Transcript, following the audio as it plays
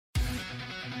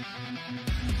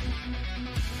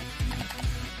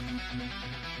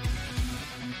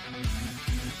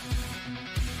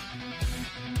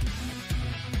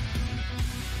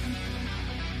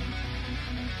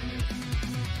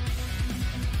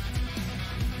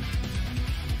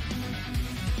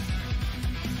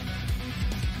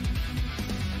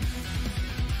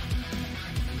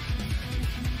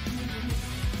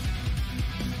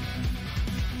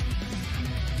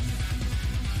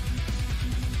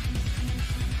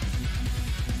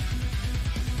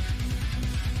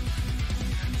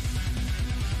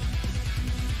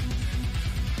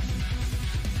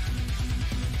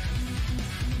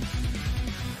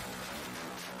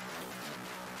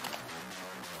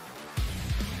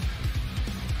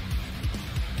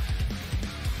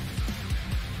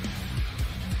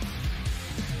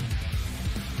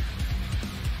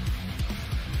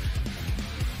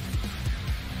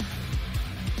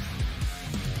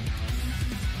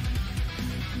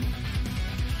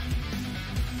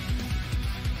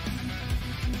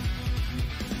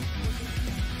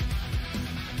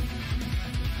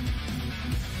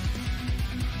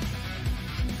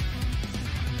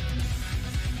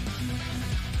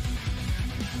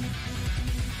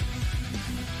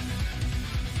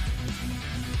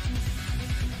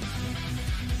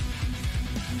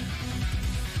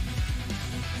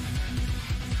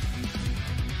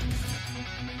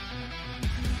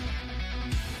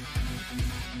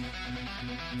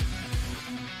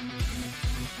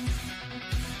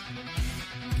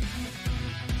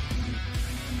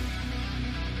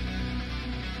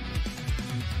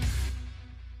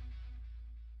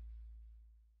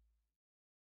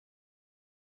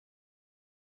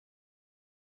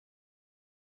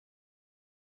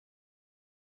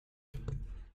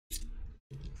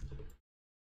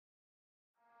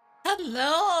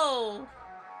Hello!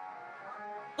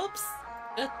 Oops.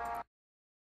 Uh,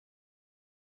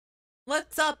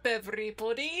 What's up,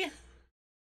 everybody?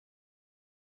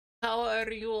 How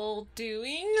are you all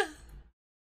doing?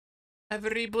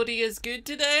 Everybody is good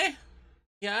today?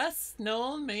 Yes?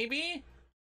 No? Maybe?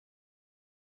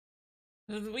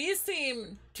 We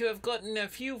seem to have gotten a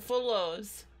few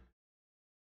follows.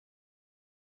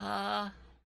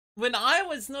 When I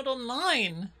was not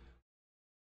online.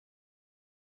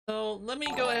 So let me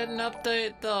go ahead and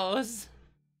update those.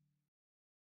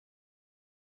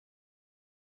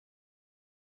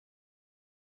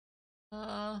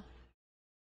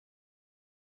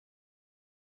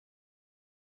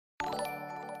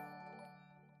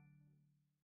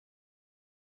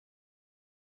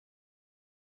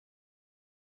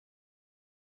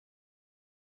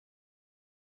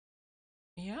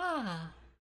 Yeah.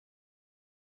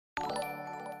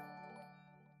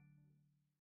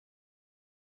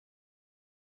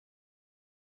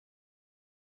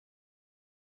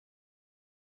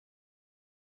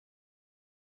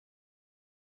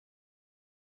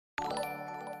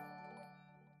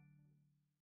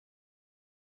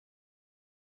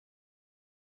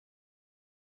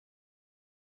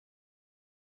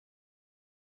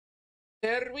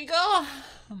 There we go.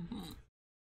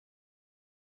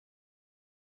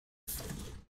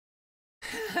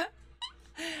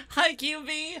 Hi,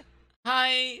 QB.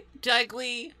 Hi,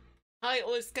 Jagly. Hi,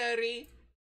 Oscari.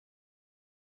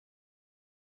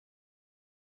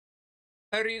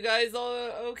 Are you guys all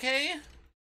okay?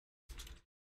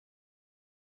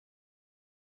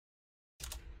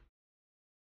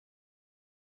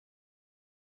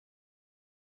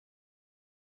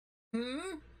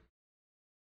 Hmm?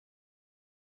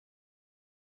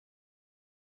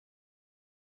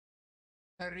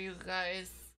 Are you guys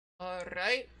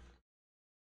alright?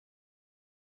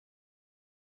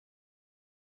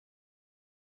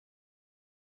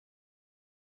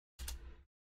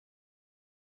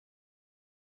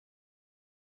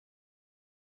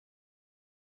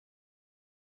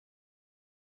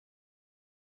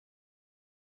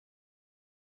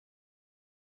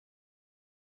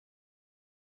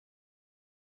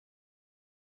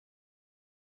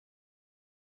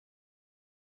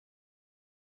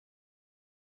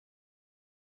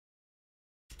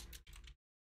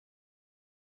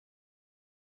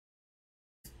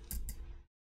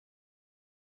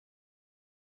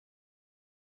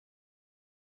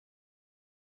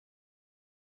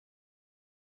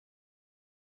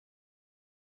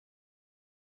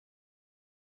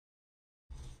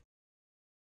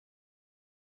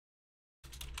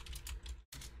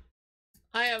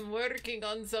 I am working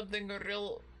on something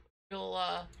real,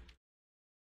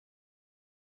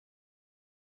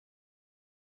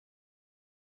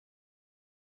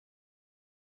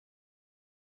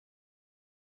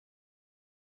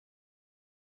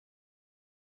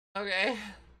 okay.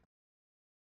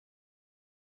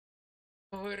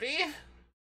 Worry.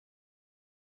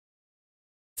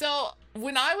 So,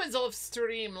 when I was off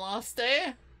stream last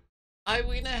day, I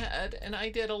went ahead and I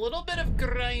did a little bit of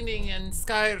grinding in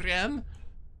Skyrim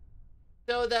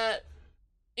so that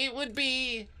it would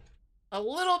be a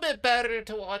little bit better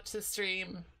to watch the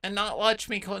stream and not watch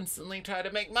me constantly try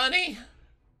to make money.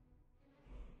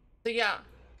 So yeah.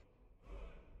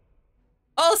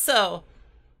 Also,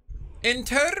 in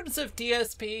terms of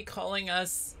DSP calling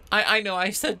us, I know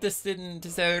I said this didn't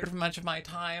deserve much of my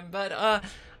time, but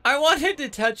I wanted to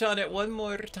touch on it one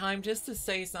more time just to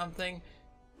say something.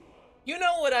 You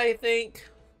know what I think?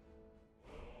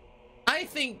 I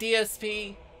think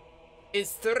DSP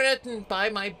is threatened by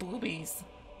my boobies.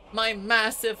 My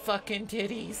massive fucking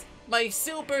titties. My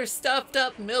super stuffed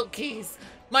up milkies.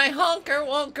 My honker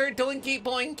wonker doinky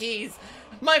boinkies.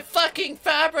 My fucking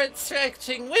fabric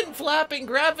stretching, wind flapping,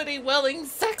 gravity welling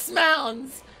sex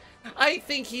mounds. I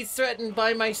think he's threatened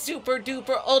by my super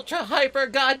duper ultra hyper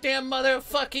goddamn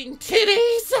motherfucking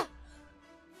titties.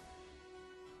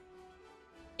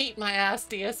 Eat my ass,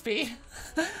 DSP.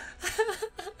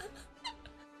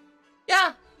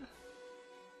 Yeah.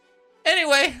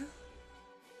 Anyway.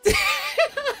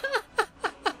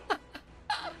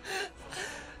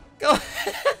 Go.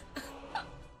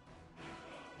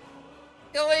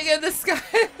 Going in the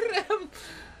Skyrim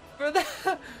for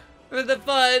the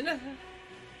fun.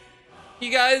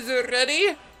 You guys are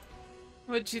ready?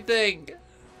 What you think?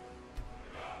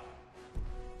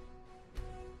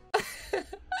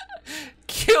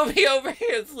 QB over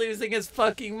here is losing his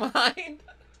fucking mind.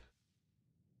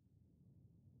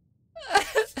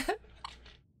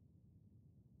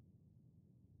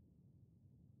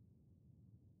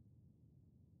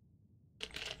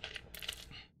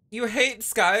 You hate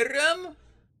Skyrim?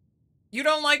 You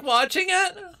don't like watching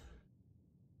it?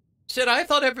 Shit, I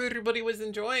thought everybody was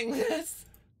enjoying this.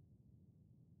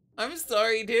 I'm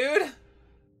sorry, dude.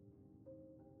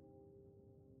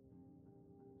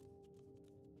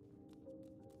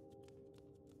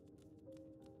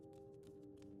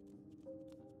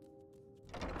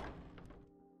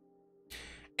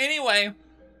 Anyway,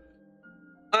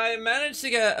 I managed to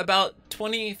get about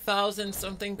 20,000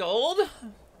 something gold.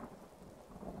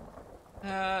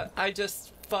 I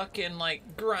just fucking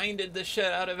like grinded the shit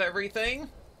out of everything.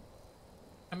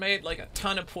 I made like a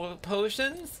ton of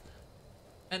potions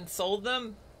and sold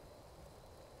them.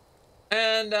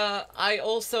 And I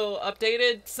also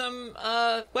updated some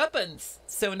weapons.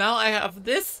 So now I have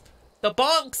this, the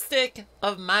bonk stick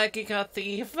of Magica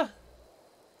Thief.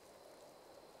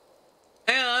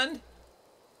 And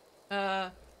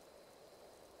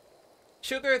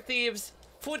Sugar Thieves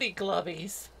footy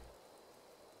glovies.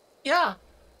 Yeah.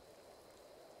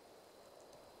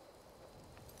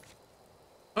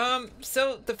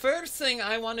 So the first thing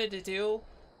I wanted to do,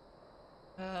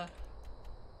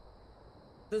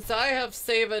 since I have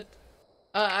saved,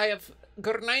 I have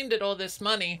grinded all this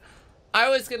money, I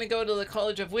was gonna go to the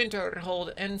College of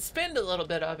Winterhold and spend a little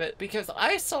bit of it, because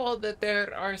I saw that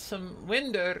there are some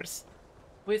winders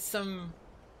with some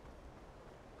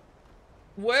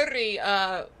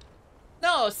no,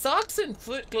 socks and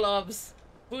foot gloves.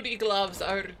 Booty gloves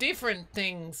are different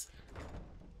things.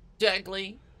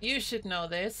 Jaggly, you should know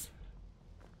this.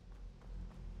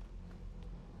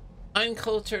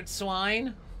 Uncultured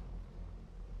swine.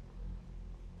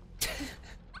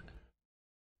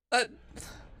 That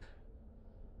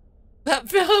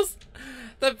feels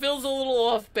a little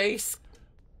off base.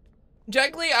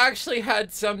 Jaggly actually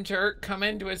had some jerk come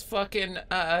into his fucking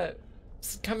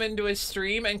come into his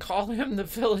stream and call him the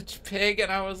village pig,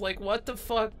 and I was like, what the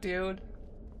fuck, dude?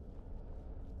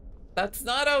 That's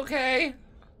not okay.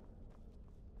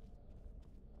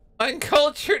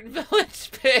 Uncultured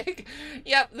village pig.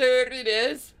 Yep, there it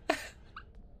is.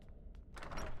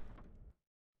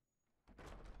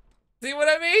 See what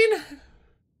I mean?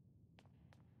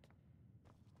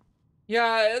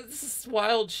 Yeah, it's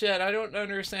wild shit. I don't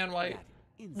understand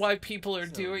why people are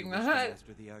doing that.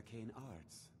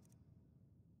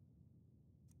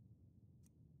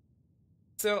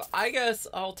 So I guess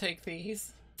I'll take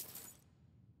these.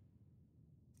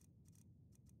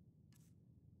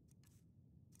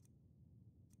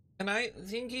 And I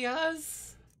think he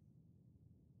has.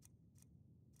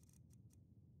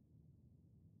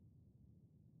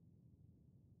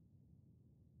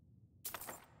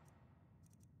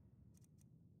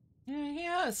 Yeah, he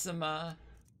has some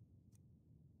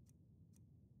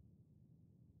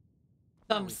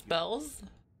spells.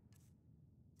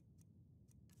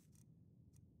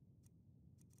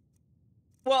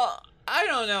 Well, I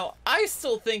don't know. I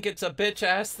still think it's a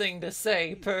bitch-ass thing to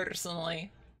say, personally.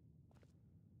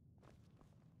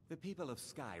 The people of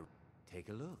Sky, take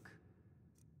a look.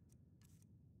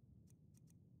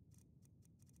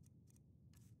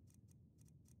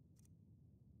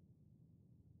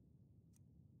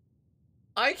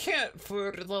 I can't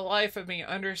for the life of me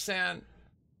understand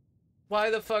why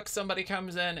the fuck somebody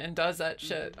comes in and does that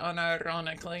shit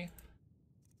unironically.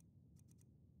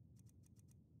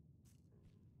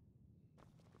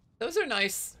 Those are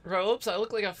nice robes. I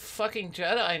look like a fucking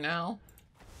Jedi now.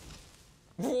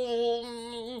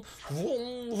 Vroom,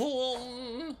 vroom,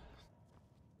 vroom.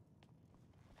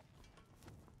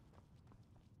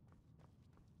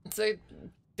 It's a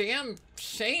damn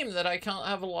shame that I can't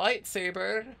have a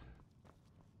lightsaber.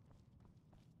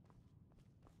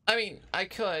 I mean, I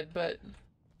could, but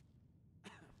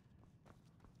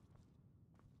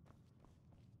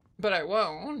I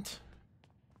won't.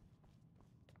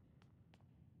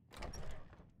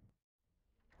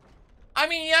 I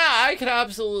mean, yeah, I could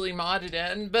absolutely mod it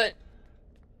in, but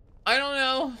I don't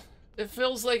know. It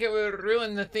feels like it would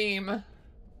ruin the theme.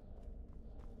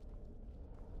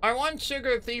 I want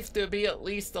Sugar Thief to be at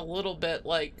least a little bit,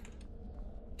 like,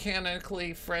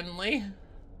 canonically friendly.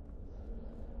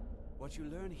 What you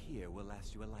learn here will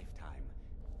last you a lifetime.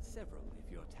 Several,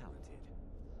 if you're talented.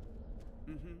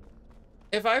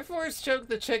 If I force choke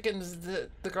the chickens,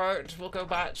 the guards will go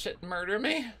batshit and murder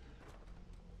me.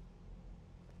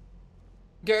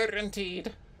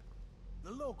 Guaranteed. The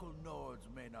local Nords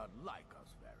may not like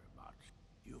us very much.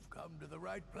 You've come to the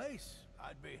right place.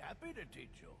 I'd be happy to teach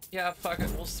you. Yeah, fuck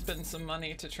it. We'll spend some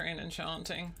money to train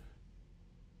enchanting.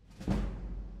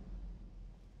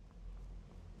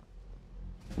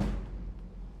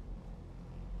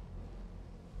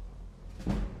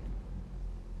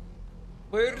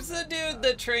 Where's the dude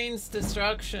that trains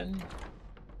destruction?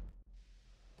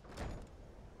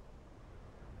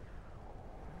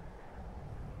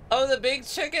 Oh, the big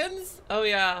chickens? Oh,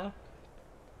 yeah.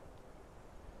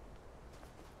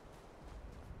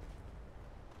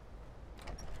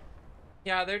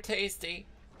 Yeah, they're tasty.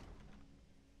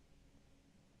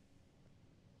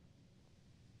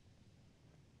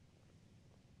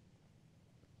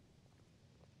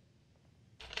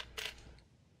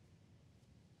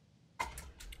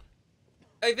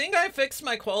 I think I fixed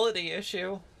my quality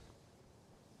issue.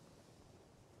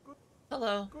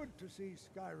 Hello. Good to see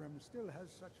Skyrim still has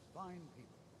such fine people.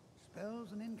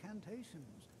 Spells and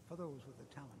incantations for those with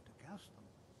the talent to cast them.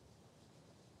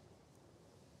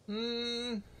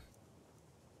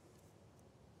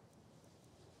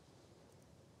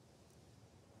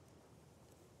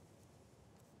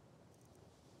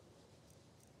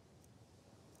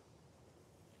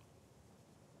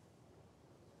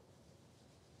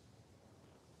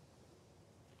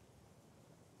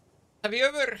 Have you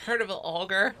ever heard of an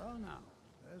augur? Well now,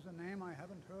 there's a name I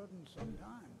haven't heard in some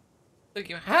time. Look,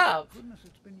 you have. Goodness,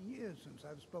 it's been years since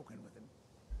I've spoken with him.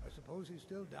 I suppose he's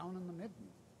still down in the Midden,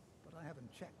 but I haven't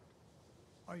checked.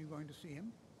 Are you going to see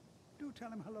him? Do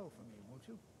tell him hello for me, won't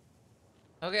you?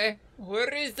 Okay. Where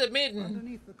is the Midden?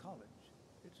 Underneath the college.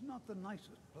 It's not the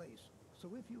nicest place, so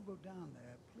if you go down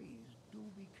there, please do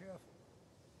be careful.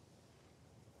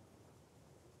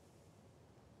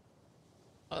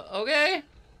 Okay.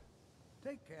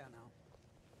 Take care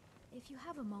now. If you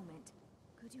have a moment,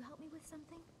 could you help me with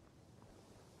something?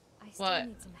 I still What?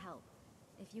 need some help,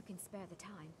 if you can spare the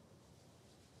time.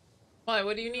 Why?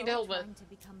 What do you need We're all help with? trying to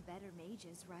become better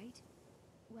mages, right?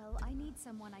 Well, I need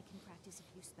someone I can practice a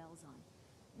few spells on.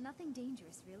 Nothing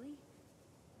dangerous, really.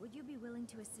 Would you be willing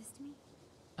to assist me?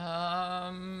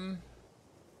 Okay.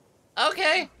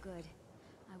 Oh, good.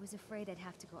 I was afraid I'd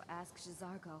have to go ask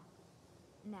J'zargo.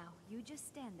 Now, you just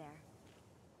stand there.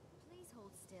 Please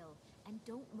hold still, and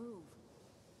don't move.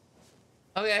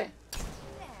 Okay. There.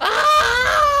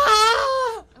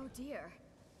 Ah! Oh dear.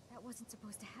 That wasn't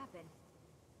supposed to happen.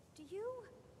 Do you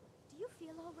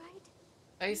feel all right?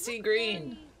 I You see look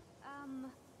green.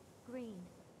 very, green.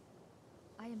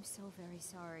 I am so very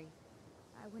sorry.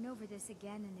 I went over this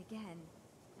again and again,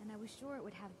 and I was sure it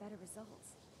would have better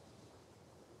results.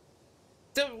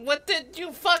 So what did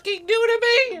you fucking do to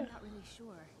me? I'm not really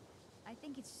sure. I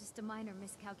think it's just a minor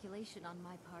miscalculation on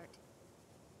my part.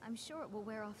 I'm sure it will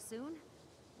wear off soon.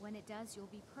 When it does, you'll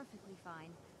be perfectly fine,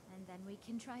 and then we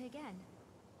can try again.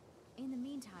 In the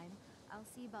meantime, I'll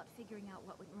see about figuring out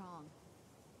what went wrong.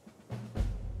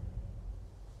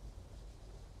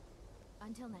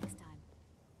 Until next time.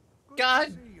 Good to God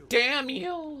see you. damn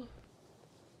you.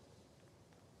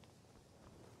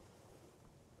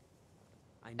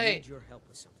 I Hey. need your help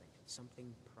with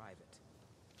something private.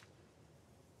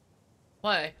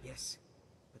 What? Yes,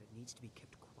 but it needs to be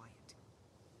kept quiet.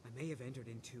 I may have entered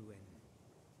into an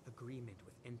agreement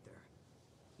with Enther.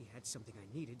 He had something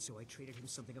I needed, so I traded him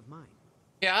something of mine.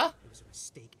 Yeah? It was a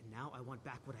mistake, and now I want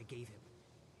back what I gave him.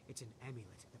 It's an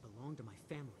amulet that belonged to my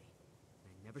family,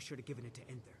 and I never should have given it to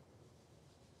Enther.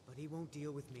 But he won't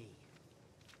deal with me.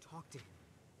 Talk to him.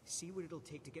 See what it'll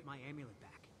take to get my amulet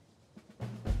back.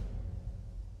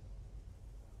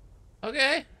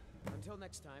 Okay. Until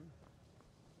next time.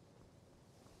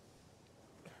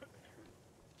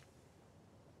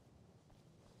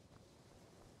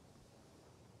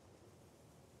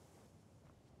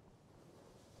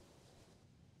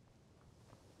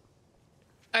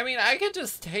 I mean, I could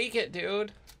just take it,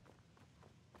 dude.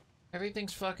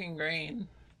 Everything's fucking green.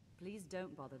 Please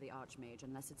don't bother the Archmage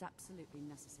unless it's absolutely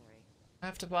necessary. I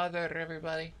have to bother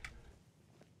everybody.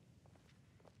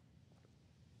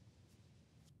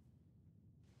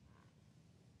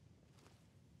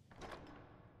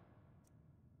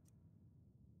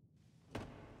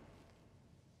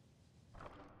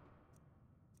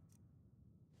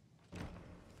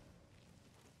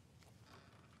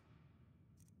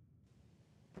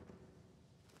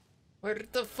 Where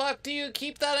the fuck do you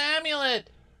keep that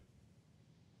amulet?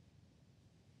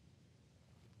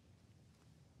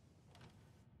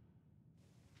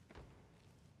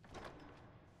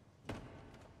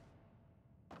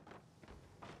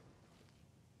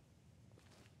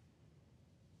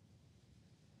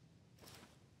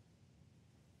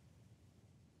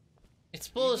 It's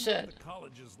bullshit. Even with the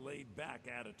college's laid-back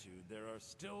attitude, there are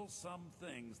still some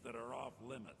things that are off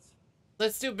limits.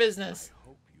 Let's do business. I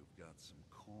hope you've got some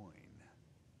coin.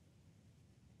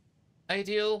 I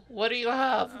do. What do you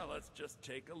have? Well, let's just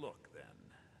take a look then.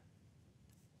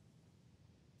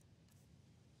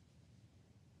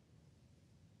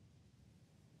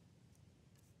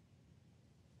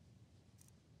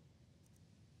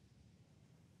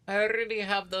 I already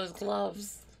have those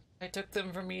gloves. I took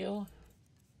them from you.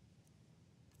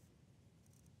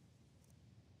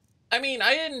 I mean,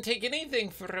 I didn't take anything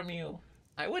from you.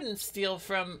 I wouldn't steal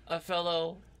from a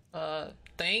fellow,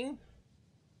 thing.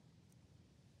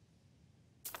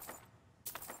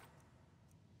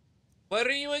 What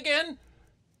are you again?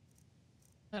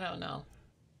 I don't know.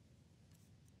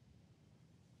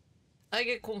 I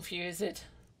get confused.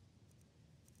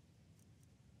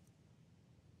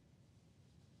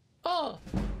 Oh.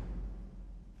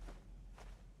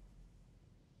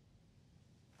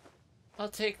 I'll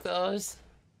take those.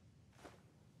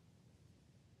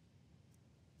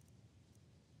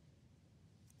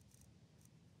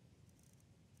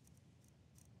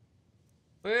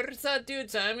 Where's that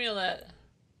dude's amulet?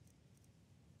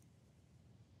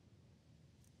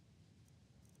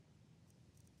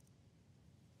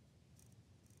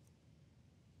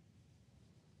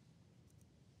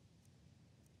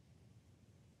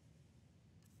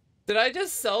 Did I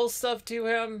just sell stuff to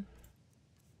him?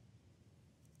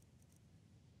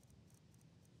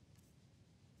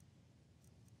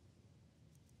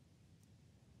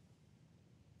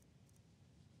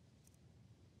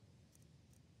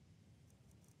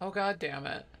 Oh, god damn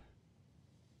it.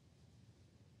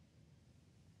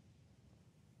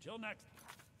 Till next.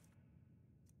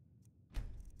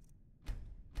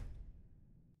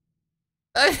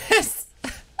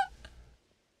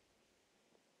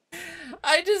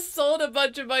 I just sold a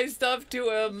bunch of my stuff to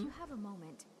If him. you have a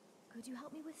moment, could you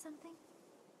help me with something?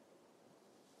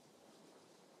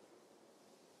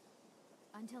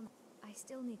 Until I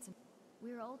still need some.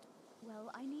 We're old.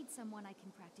 Well, I need someone I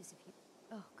can practice if you.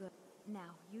 Oh, good.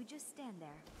 Now, you just stand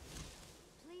there.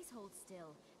 Please hold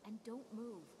still and don't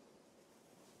move.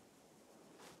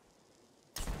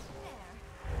 There.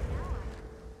 Now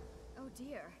I. Oh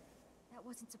dear. That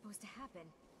wasn't supposed to happen.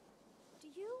 Do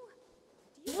you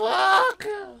Fuck!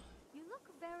 You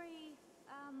look very,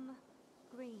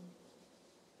 green.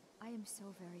 I am so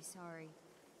very sorry.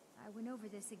 I went over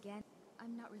this again.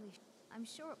 I'm not really I'm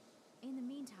sure. In the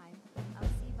meantime, I'll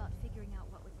see about figuring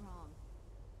out what went wrong.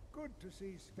 Good to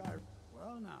see Sky.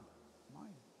 Well now,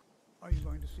 are you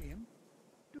going to see him?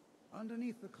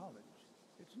 Underneath the college.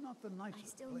 It's not the nicest I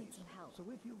still place. need some help. So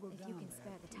if you go down you can there,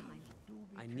 spare the time. do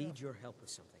be I need your help with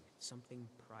something. Something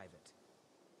private.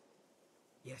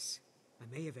 Yes, I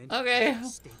may have entered Okay. a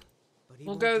mistake, but he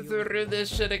We'll won't go deal with through it.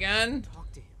 this shit again.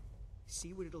 Talk to him.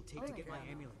 See what it'll take to get my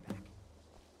amulet back.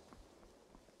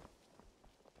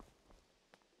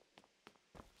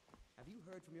 Have you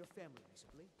heard from your family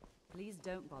recently? Please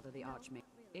don't bother the Archmage.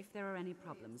 If there are any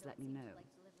problems, let me know.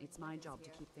 It's my job to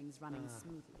keep things running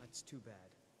smoothly. That's too bad.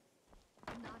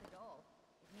 Not at all.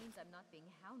 It means I'm not being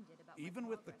hounded about my Even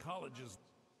with the progress. college's...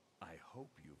 I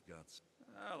hope you've got...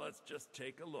 let's just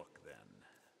take a look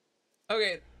then.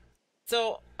 Okay.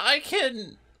 So, I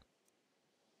can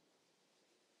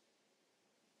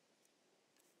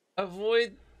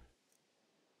avoid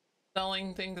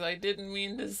selling things I didn't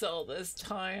mean to sell this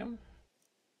time.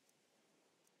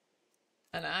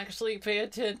 And actually pay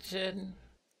attention.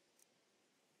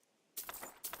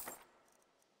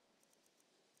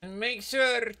 And make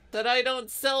sure that I don't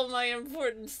sell my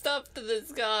important stuff to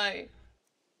this guy.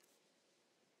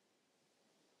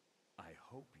 I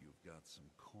hope you've got some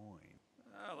coin.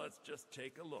 Let's just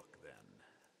take a look then.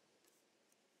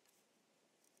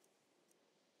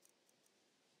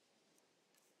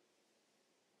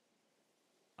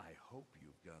 I hope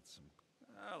you've got some...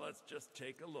 let's just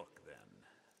take a look then.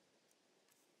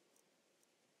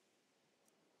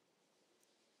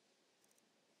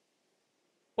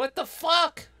 What the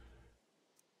fuck?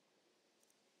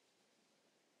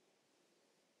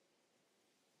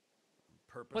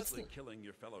 Purposely killing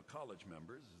your fellow college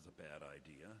members is a bad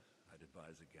idea. I'd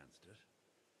advise against it.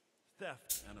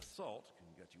 Theft and assault can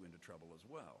get you into trouble as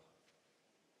well.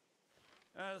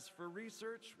 As for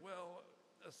research, well,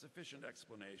 a sufficient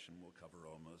explanation will cover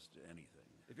almost anything.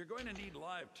 If you're going to need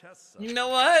live tests, you know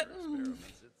what?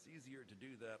 It's easier to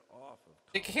do that off of.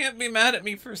 They can't be mad at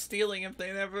me for stealing if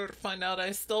they never find out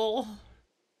I stole.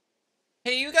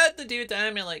 Hey, you got the dude's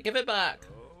amulet. Give it back.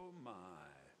 Oh my,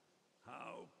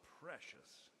 how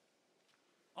precious.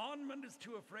 Onmund is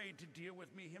too afraid to deal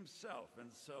with me himself,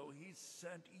 and so he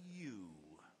sent you.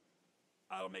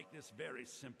 I'll make this very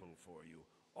simple for you.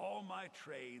 All my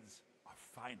trades are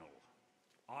final.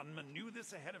 Onmund knew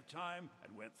this ahead of time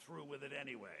and went through with it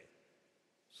anyway.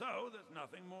 So there's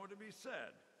nothing more to be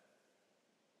said.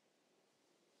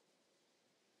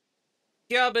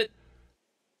 Yeah, but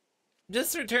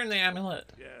just return the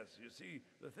amulet. Yes, you see,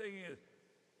 the thing is,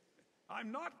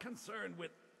 I'm not concerned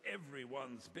with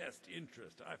everyone's best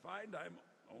interest. I find I'm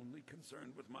only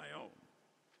concerned with my own.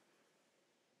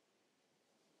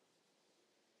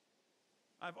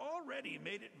 I've already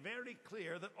made it very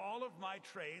clear that all of my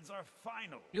trades are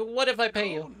final. What if I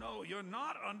pay you? No, you're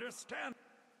not understanding.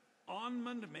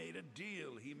 Onmund made a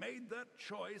deal. He made that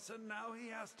choice, and now he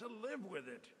has to live with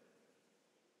it.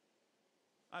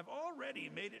 I've already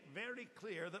made it very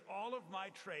clear that all of my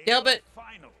trades are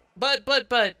final. But,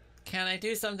 can I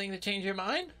do something to change your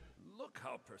mind? Look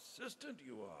how persistent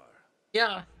you are.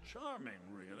 Yeah. Charming,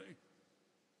 really.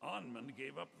 Onmund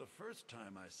gave up the first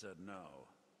time I said no.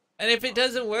 And if it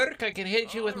doesn't work, I can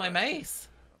hit you with my mace.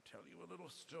 I'll tell you a little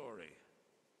story.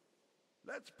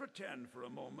 Let's pretend for a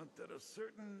moment that a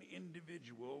certain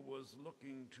individual was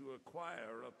looking to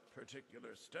acquire a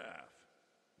particular staff.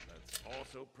 Let's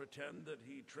also pretend that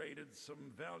he traded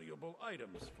some valuable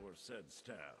items for said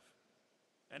staff.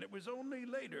 And it was only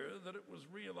later that it was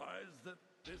realized that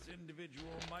this individual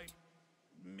might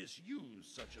misuse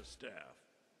such a staff.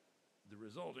 The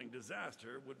resulting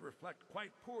disaster would reflect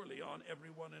quite poorly on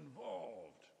everyone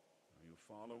involved. Are you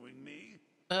following me?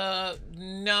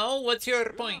 No. What's your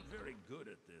point? You're not very good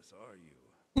at this, are you?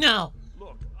 No.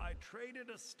 Look, I traded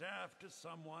a staff to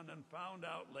someone and found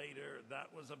out later that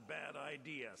was a bad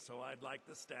idea, so I'd like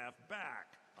the staff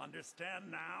back.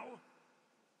 Understand now?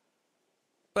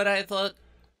 But I thought...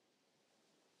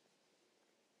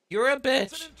 You're a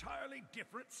bitch. It's an entirely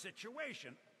different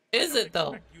situation. Is it,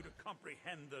 though? I expect you to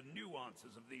comprehend the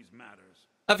nuances of these matters.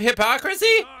 Of hypocrisy?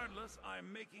 Regardless,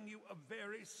 I'm making you a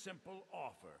very simple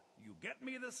offer. You get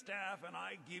me the staff, and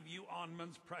I give you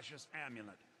Onmund's precious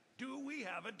amulet. Do we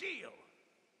have a deal?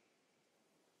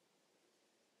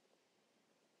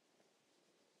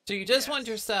 So you just want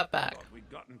your staff back? Thought we'd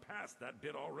gotten past that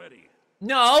bit already.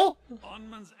 No!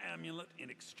 Onmund's amulet in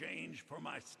exchange for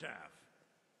my staff.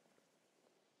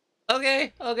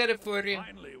 Okay, I'll get it for you.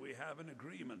 Finally, we have an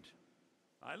agreement.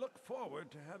 I look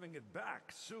forward to having it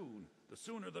back soon. The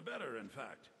sooner the better, in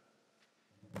fact.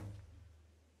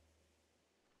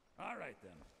 All right,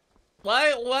 then.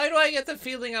 Why do I get the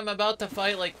feeling I'm about to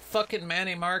fight like fucking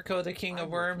Manny Marco, the King of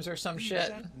Worms, or some shit?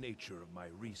 The exact nature of my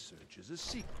research is a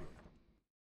secret.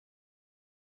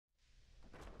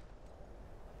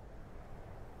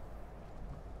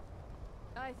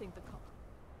 I think the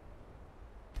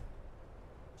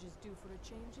is due for a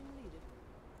change in leader.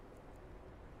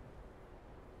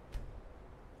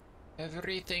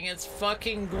 Everything is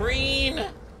fucking green!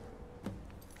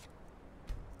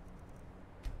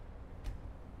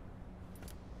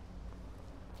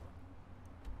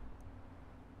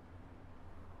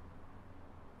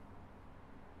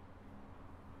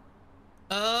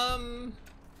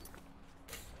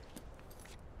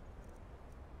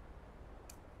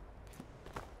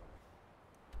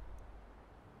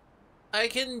 I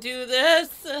can do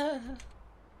this.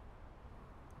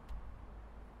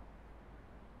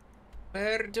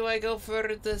 Where do I go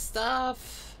for the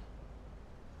stuff?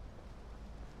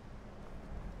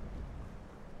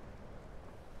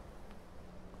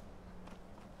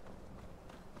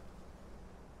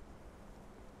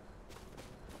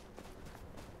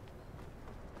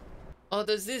 Oh,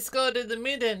 does this go to the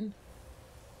midden?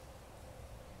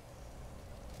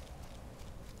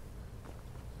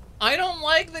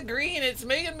 green. It's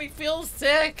making me feel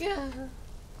sick.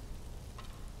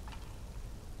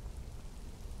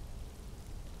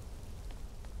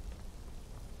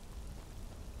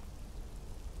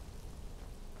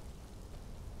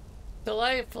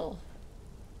 Delightful.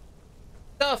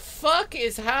 The fuck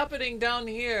is happening down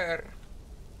here?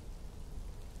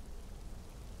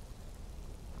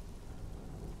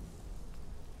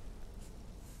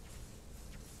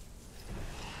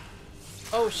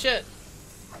 Oh shit.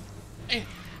 Eh.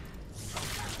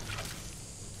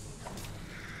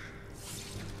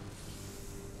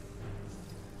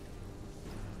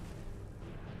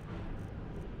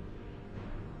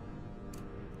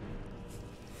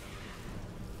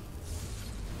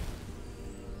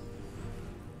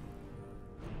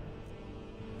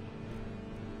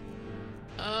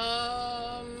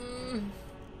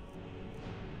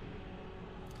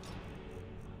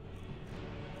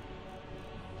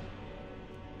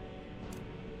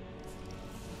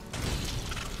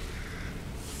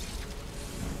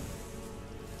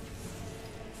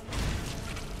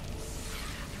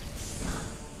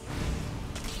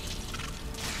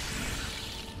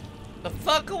 The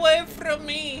fuck away from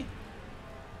me!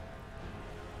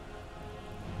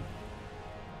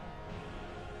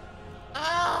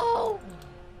 Ow!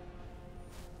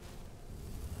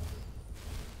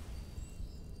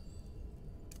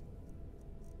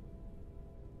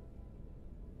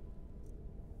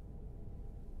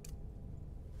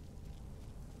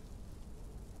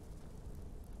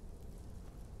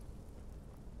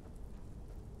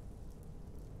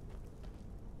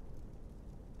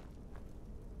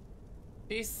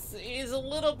 He's a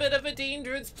little bit of a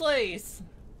dangerous place.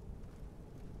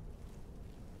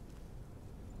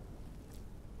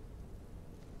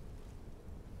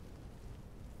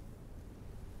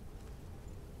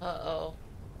 Uh-oh.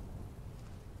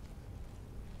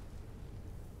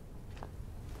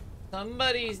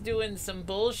 Somebody's doing some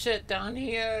bullshit down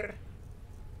here.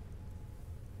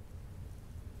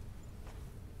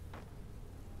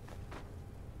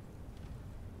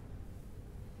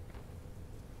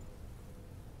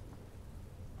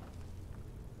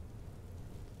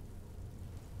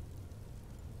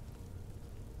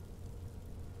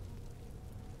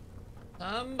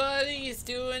 Somebody's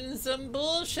doing some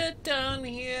bullshit down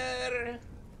here.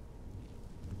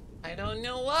 I don't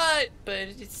know what, but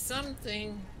it's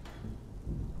something.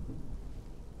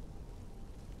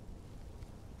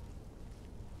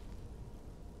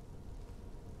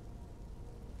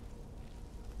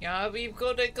 Yeah, we've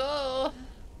got to go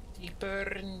deeper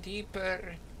and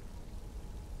deeper,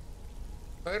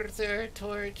 further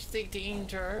towards the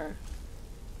danger.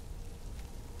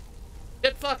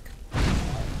 Shit, fuck.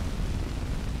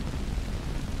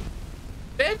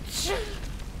 Bitch!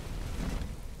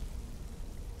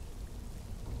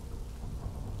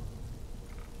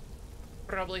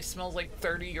 Probably smells like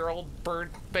 30-year-old bird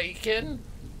bacon.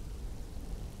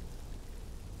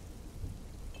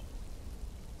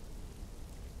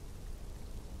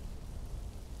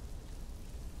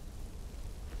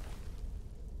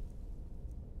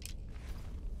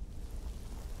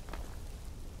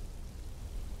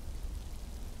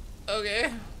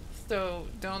 Okay. So,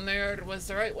 down there was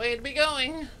the right way to be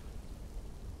going.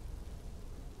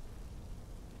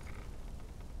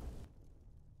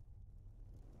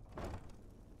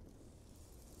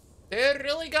 It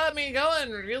really got me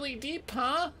going really deep,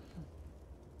 huh?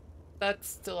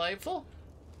 That's delightful.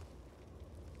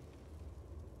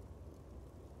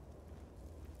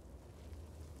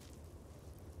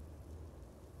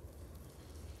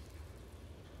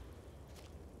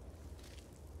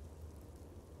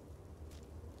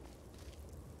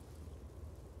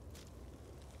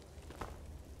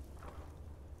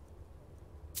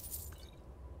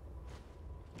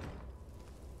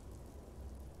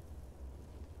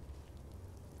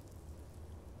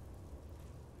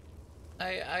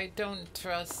 I don't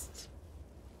trust.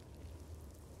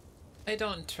 I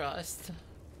don't trust.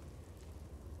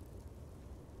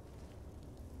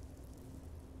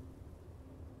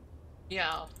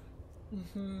 Yeah.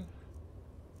 Mm-hmm.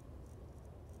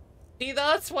 See,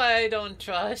 that's why I don't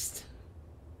trust.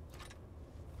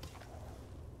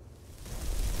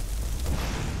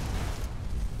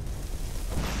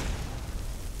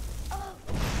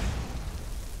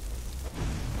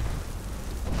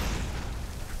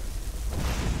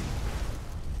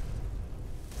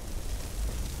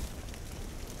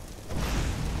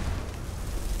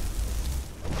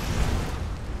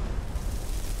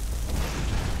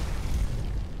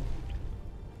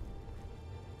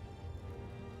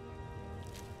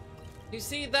 You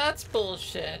see, that's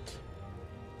bullshit.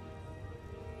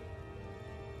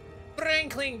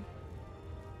 Frankly,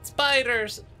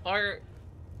 spiders are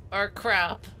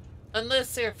crap.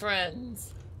 Unless they're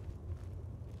friends.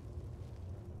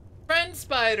 Friend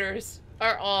spiders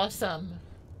are awesome.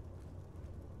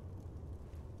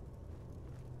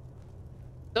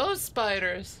 Those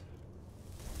spiders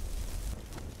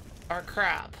are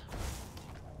crap.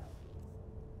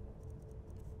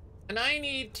 And I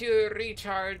need to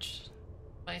recharge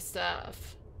my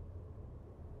stuff.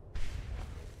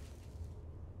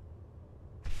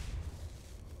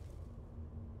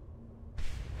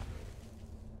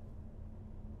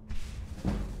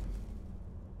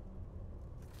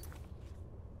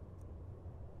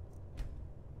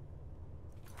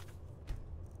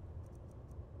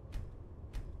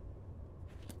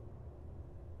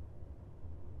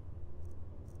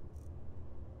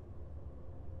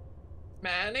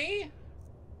 Manny?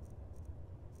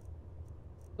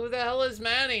 Who the hell is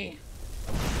Manny?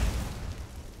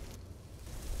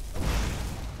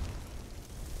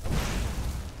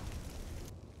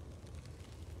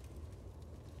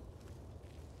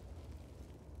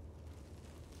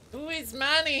 Who is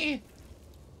Manny?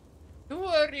 Who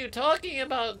are you talking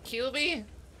about, QB?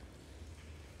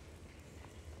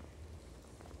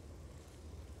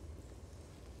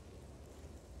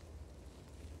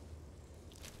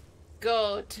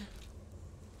 Goat.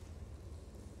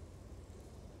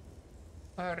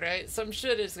 Alright, some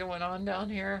shit is going on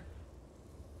down here.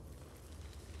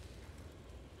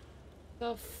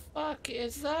 The fuck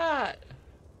is that?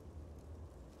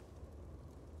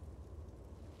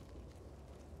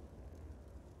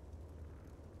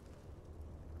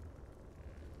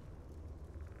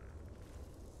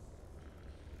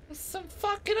 Some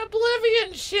fucking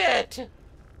Oblivion shit!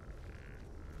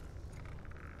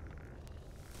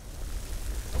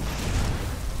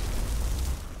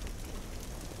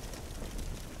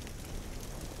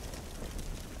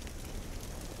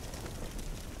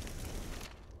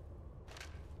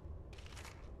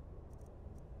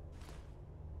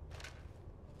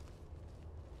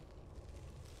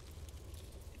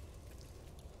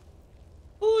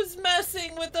 Who's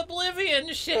messing with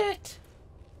Oblivion shit?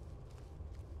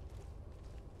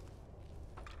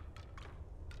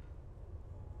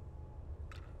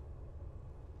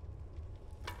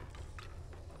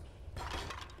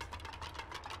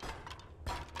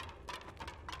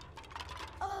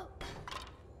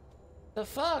 The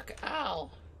fuck?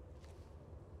 Ow.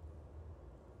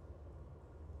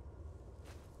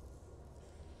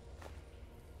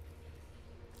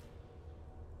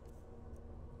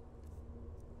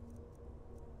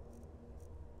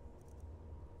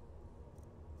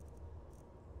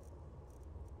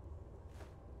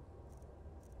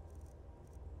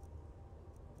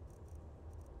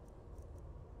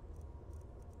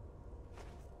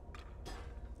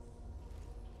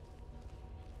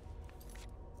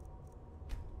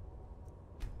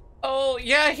 Oh,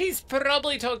 yeah, he's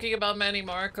probably talking about Manny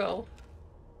Marco.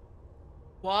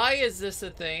 Why is this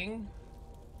a thing?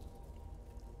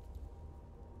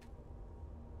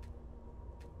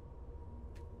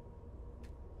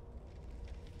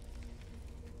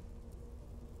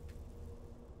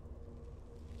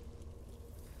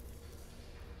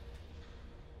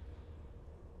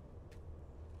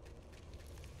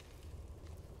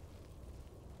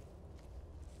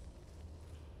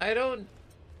 I don't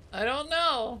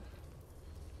know.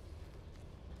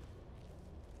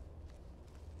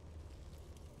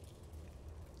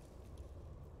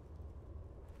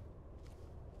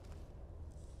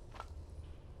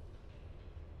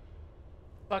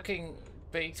 Fucking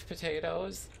baked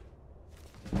potatoes.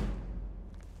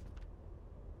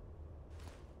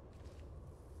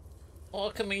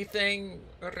 Alchemy thing,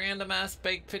 random ass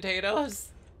baked potatoes.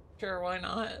 Sure, why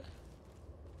not?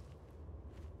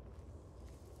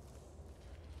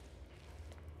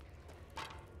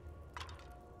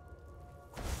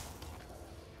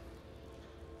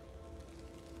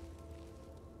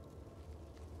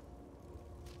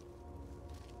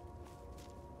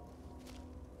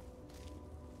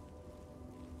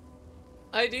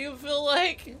 I do feel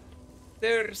like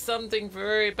there's something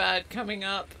very bad coming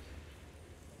up.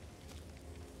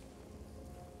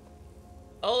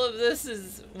 All of this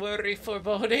is very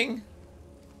foreboding.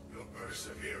 Your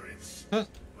perseverance will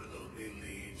only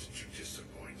lead to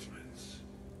disappointments.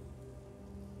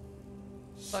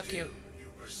 Fuck Still, you. You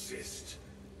persist.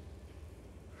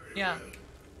 Very Yeah. well.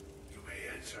 You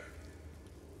may enter.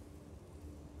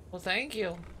 Well, thank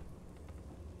you.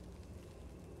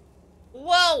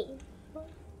 Whoa!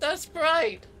 That's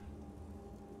bright.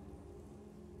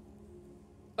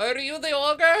 Are you the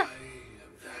ogre? I am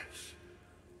that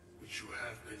which you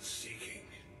have been seeking.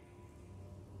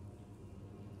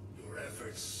 Your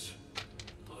efforts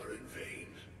are in vain.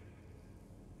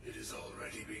 It has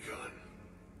already begun.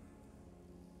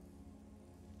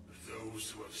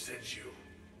 those who have sent you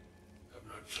have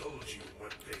not told you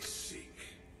what they seek,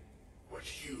 what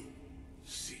you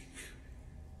seek.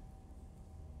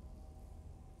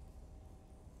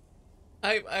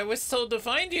 I was told to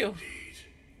find you. Indeed.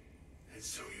 And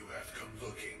so you have come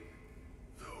looking,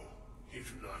 though you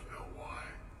do not know why.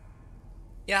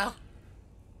 Yeah.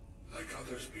 Like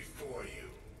others before you,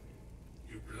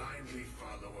 you blindly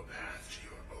follow a path to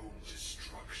your own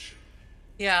destruction.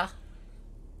 Yeah.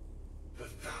 The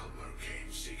Thalmor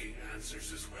came seeking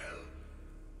answers as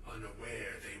well,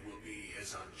 unaware they will be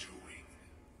his undoing.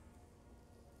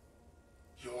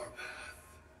 Your path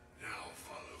now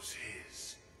follows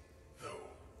his, though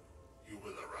you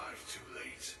will arrive too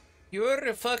late. You're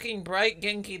a fucking bright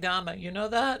Genki Dama, you know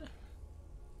that?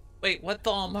 Wait, what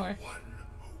Thalmor? One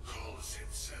who calls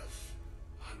himself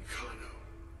Ankano.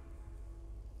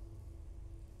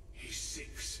 He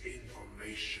seeks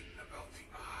information about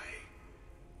the Eye,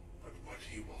 but what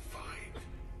he will find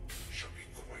shall be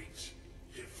quite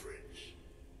different.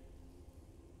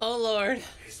 Oh Lord.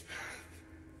 His path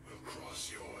will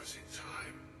cross yours in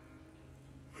time,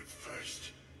 but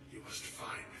first you must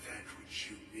find that which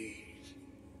you need.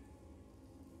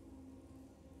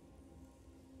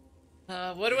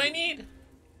 What do I need?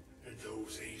 And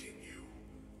those aiding you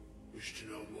wish to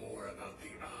know more about the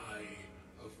Eye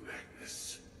of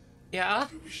Magnus. Yeah?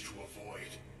 You wish to avoid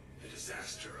the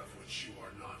disaster of which you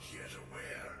are not yet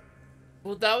aware.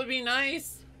 Well, that would be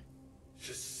nice.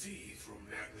 To see through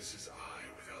Magnus's eye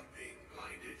without being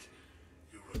blinded,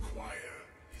 you require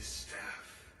his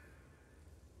staff.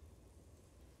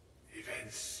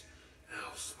 Events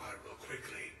now spiral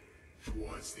quickly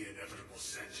towards the inevitable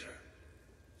center.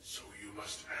 So you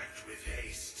must act with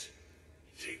haste.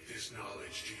 Take this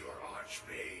knowledge to your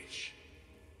Archmage.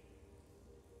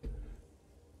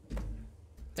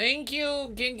 Thank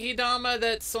you, Genki Dama,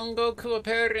 that Son Goku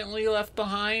apparently left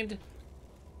behind.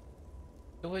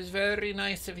 It was very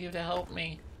nice of you to help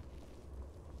me.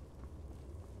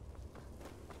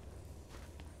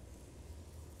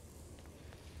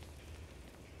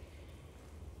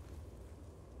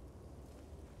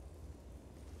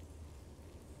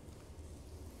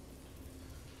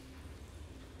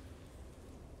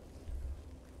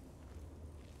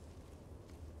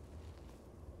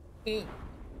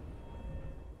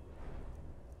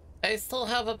 I still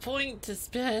have a point to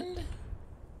spend.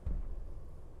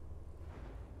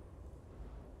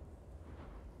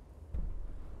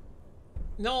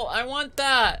 No, I want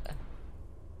that.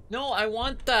 No, I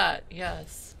want that.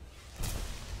 Yes.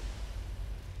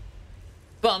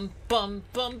 Bum bum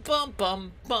bum bum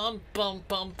bum bum bum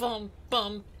bum bum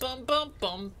bum bum bum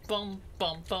bum bum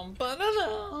bum bum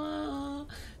banana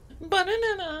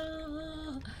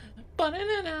banana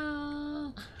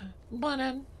banana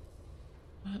banana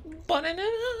banana.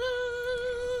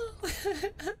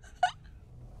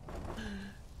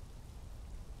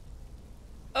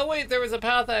 Oh wait, there was a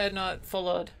path I had not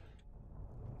followed.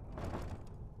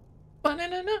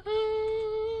 Banana banana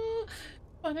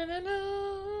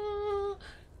banana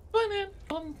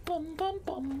bum bum bum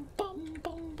bum bum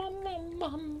bum bum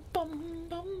bum bum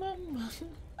bum bum.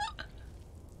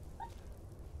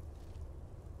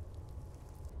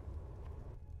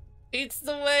 It's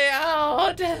the way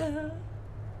out.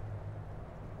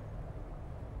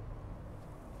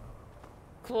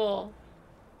 Cool.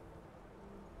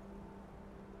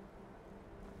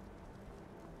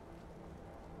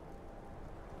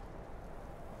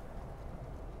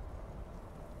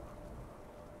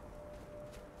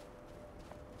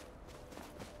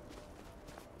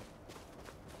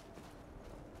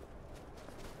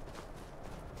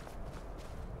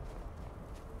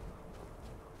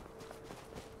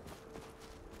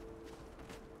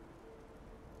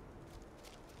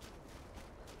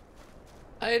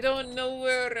 I don't know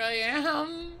where I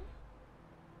am.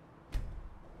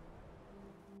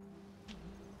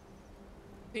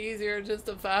 Easier just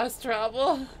to fast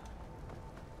travel.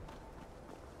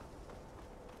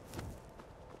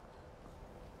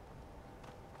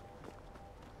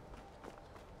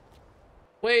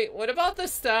 Wait, what about the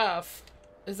staff?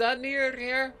 Is that near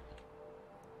here?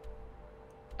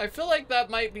 I feel like that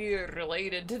might be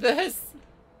related to this.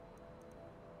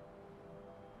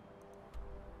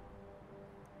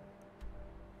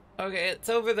 Okay, it's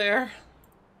over there.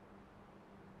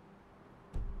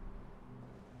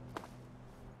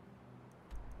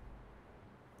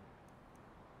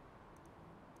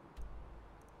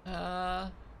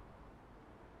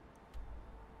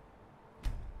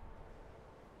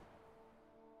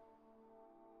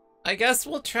 I guess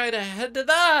we'll try to head to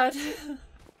that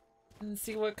and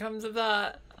see what comes of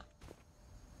that.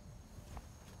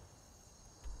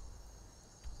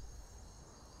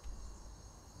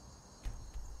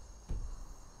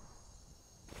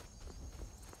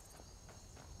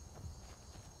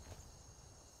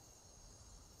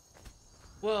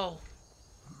 Whoa.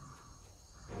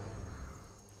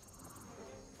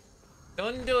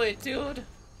 Don't do it, dude.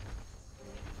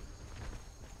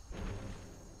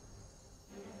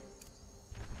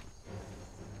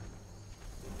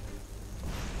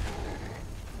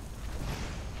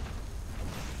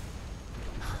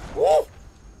 Woo!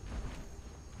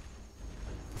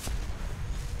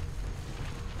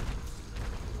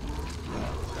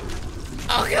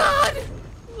 Oh God!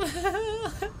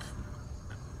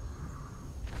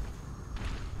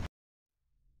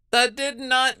 That did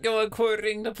not go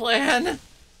according to plan.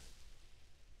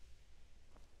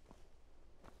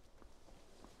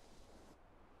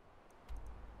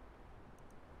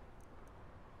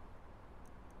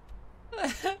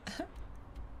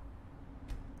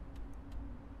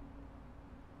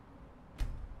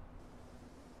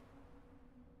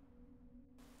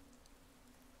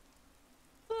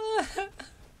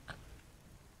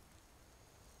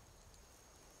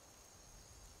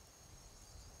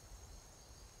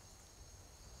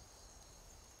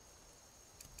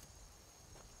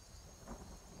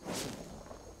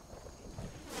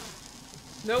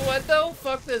 Know what though?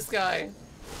 Fuck this guy.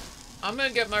 I'm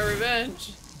gonna get my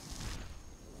revenge.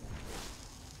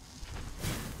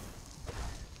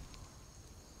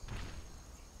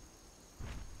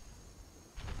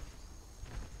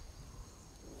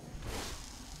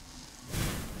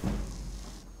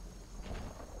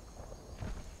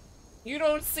 You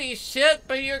don't see shit,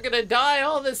 but you're gonna die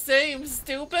all the same,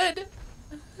 stupid.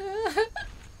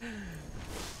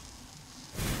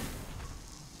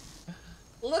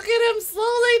 Look at him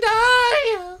slowly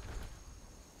die!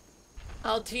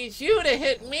 I'll teach you to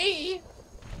hit me!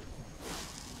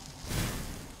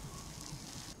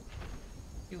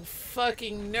 You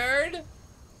fucking nerd!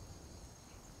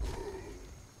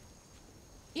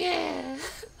 Yeah!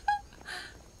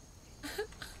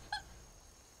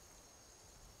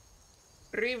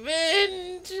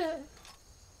 Revenge!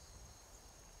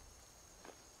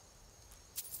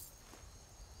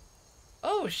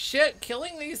 Oh shit,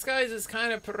 killing these guys is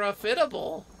kind of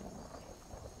profitable.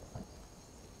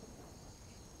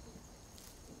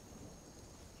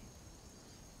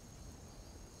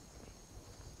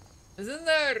 Isn't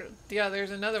there? Yeah,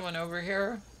 there's another one over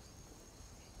here.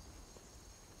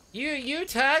 You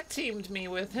tag teamed me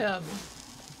with him.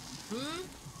 Hmm?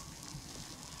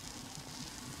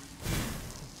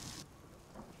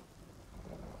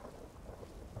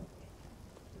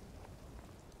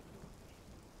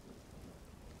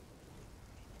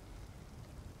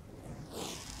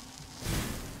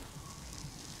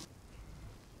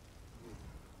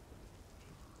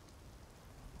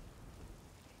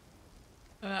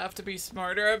 I have to be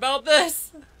smarter about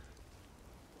this.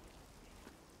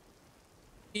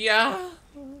 Yeah.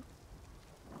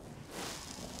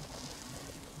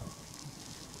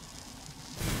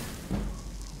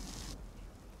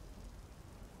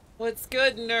 What's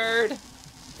good, nerd?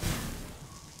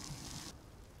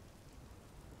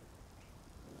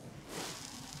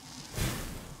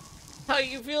 How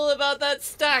you feel about that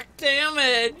stack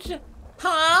damage?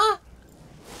 Huh?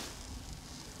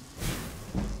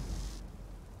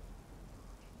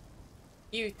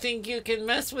 You think you can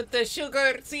mess with the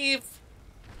sugar thief?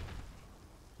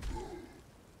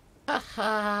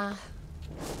 Haha.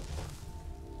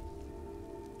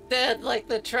 Dead like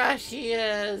the trash he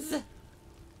is.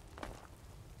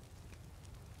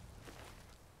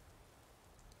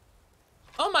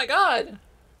 Oh my god!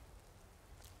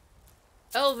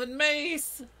 Elven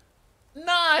mace!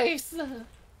 Nice! I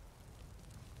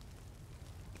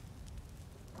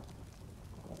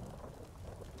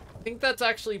think that's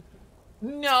actually...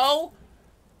 No!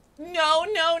 No,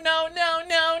 no, no, no,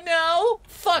 no, no!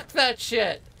 Fuck that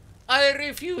shit! I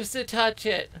refuse to touch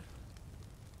it!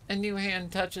 A new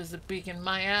hand touches the beacon,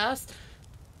 my ass.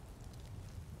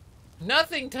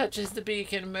 Nothing touches the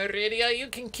beacon, Meridia. You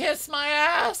can kiss my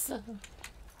ass!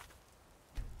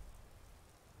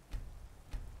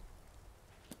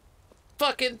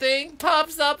 Fucking thing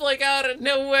pops up like out of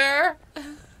nowhere.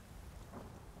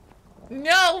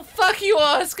 No! Fuck you,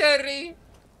 Oscar!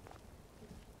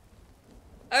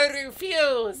 I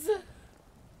refuse!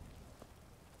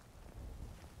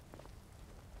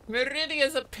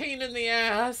 Meridia's a pain in the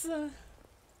ass.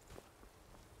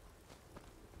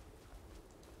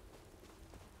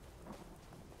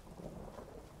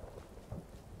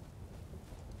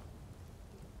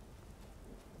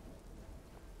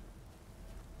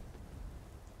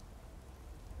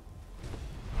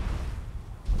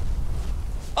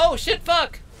 Oh shit,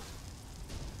 fuck!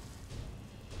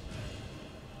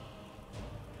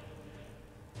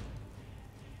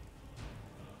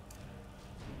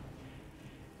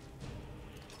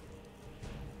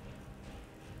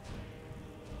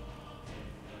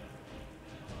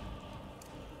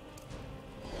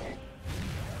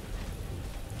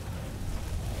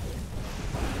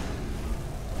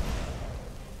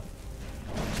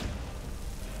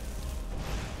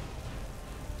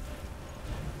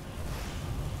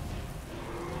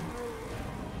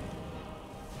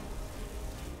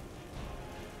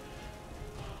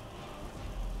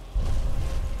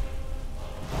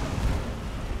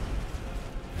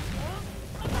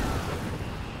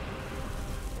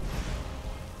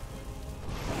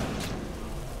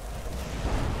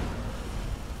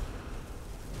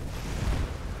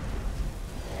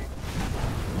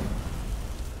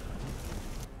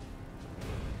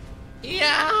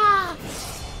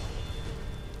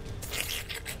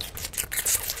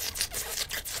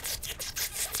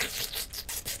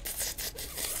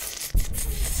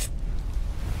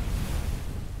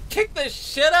 kick the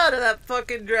shit out of that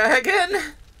fucking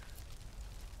dragon.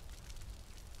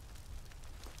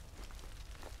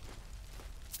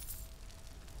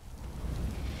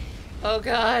 Oh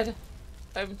god.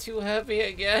 I'm too heavy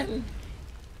again.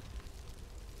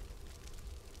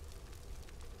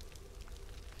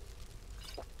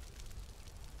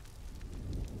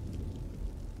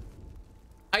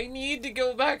 I need to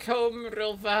go back home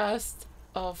real fast.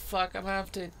 Oh fuck, I'm gonna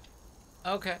have to...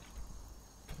 Okay.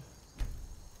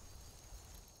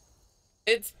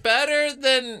 It's better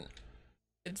than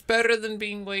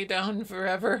being way down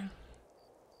forever.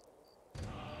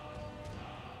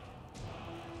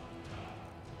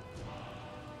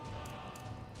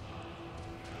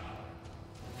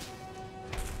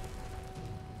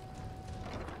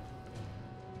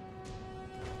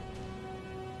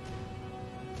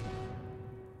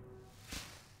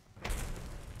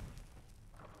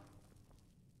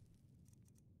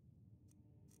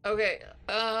 Okay,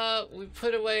 we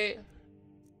put away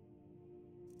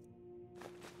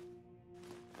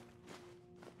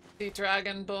the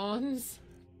dragon bones.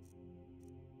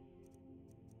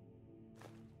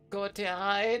 Go to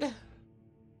hide.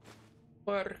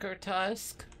 Worker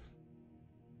tusk.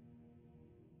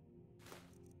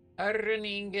 Iron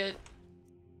ingot.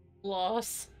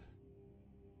 Loss.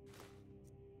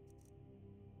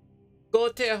 Go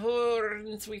to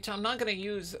horns, which I'm not gonna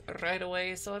use right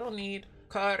away, so I don't need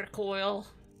car coil.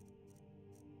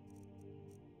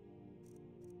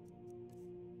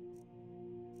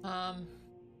 Mama,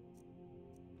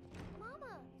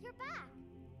 you're back.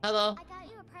 Hello. I got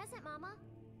you a present, Mama.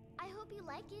 I hope you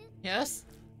like it. Yes?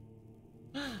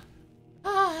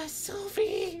 Ah,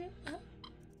 Sophie!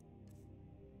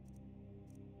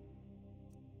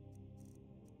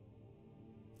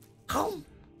 Oh,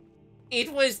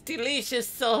 it was delicious,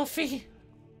 Sophie.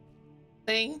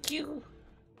 Thank you.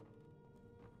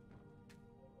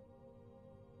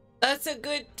 That's a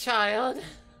good child.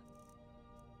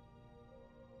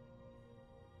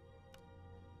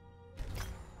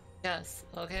 Yes,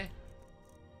 okay.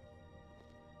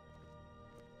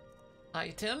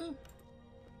 Item.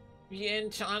 We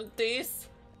enchant this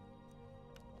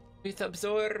with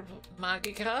absorb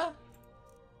magica.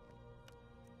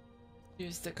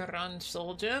 Use the Karan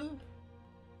soul gem.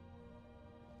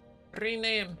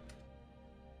 Rename.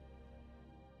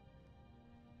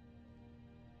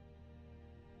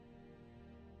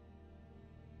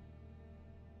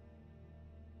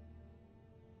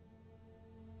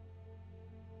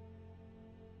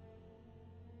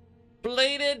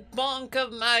 Bladed bonk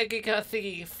of magica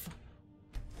thief.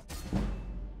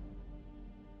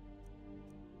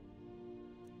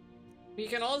 We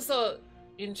can also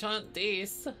enchant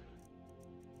these.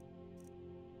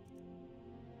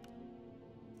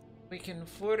 We can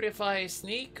fortify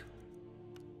sneak.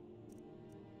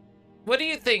 What do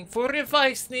you think?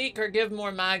 Fortify sneak or give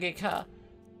more magica?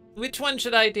 Which one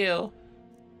should I do?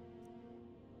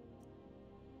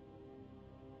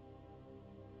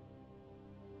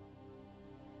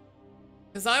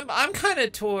 Cause I'm kind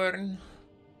of torn.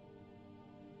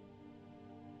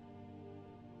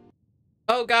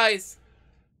 Oh guys.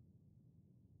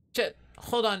 Shit.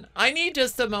 Hold on. I need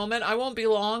just a moment. I won't be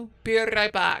long. Be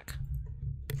right back.